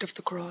 at the foot of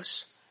the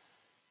cross.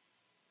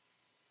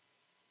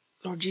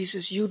 Lord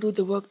Jesus, you do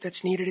the work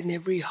that's needed in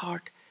every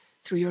heart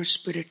through your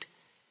Spirit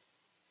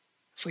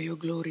for your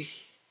glory.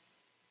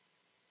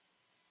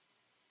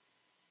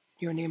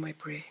 In your name I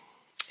pray.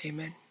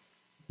 Amen.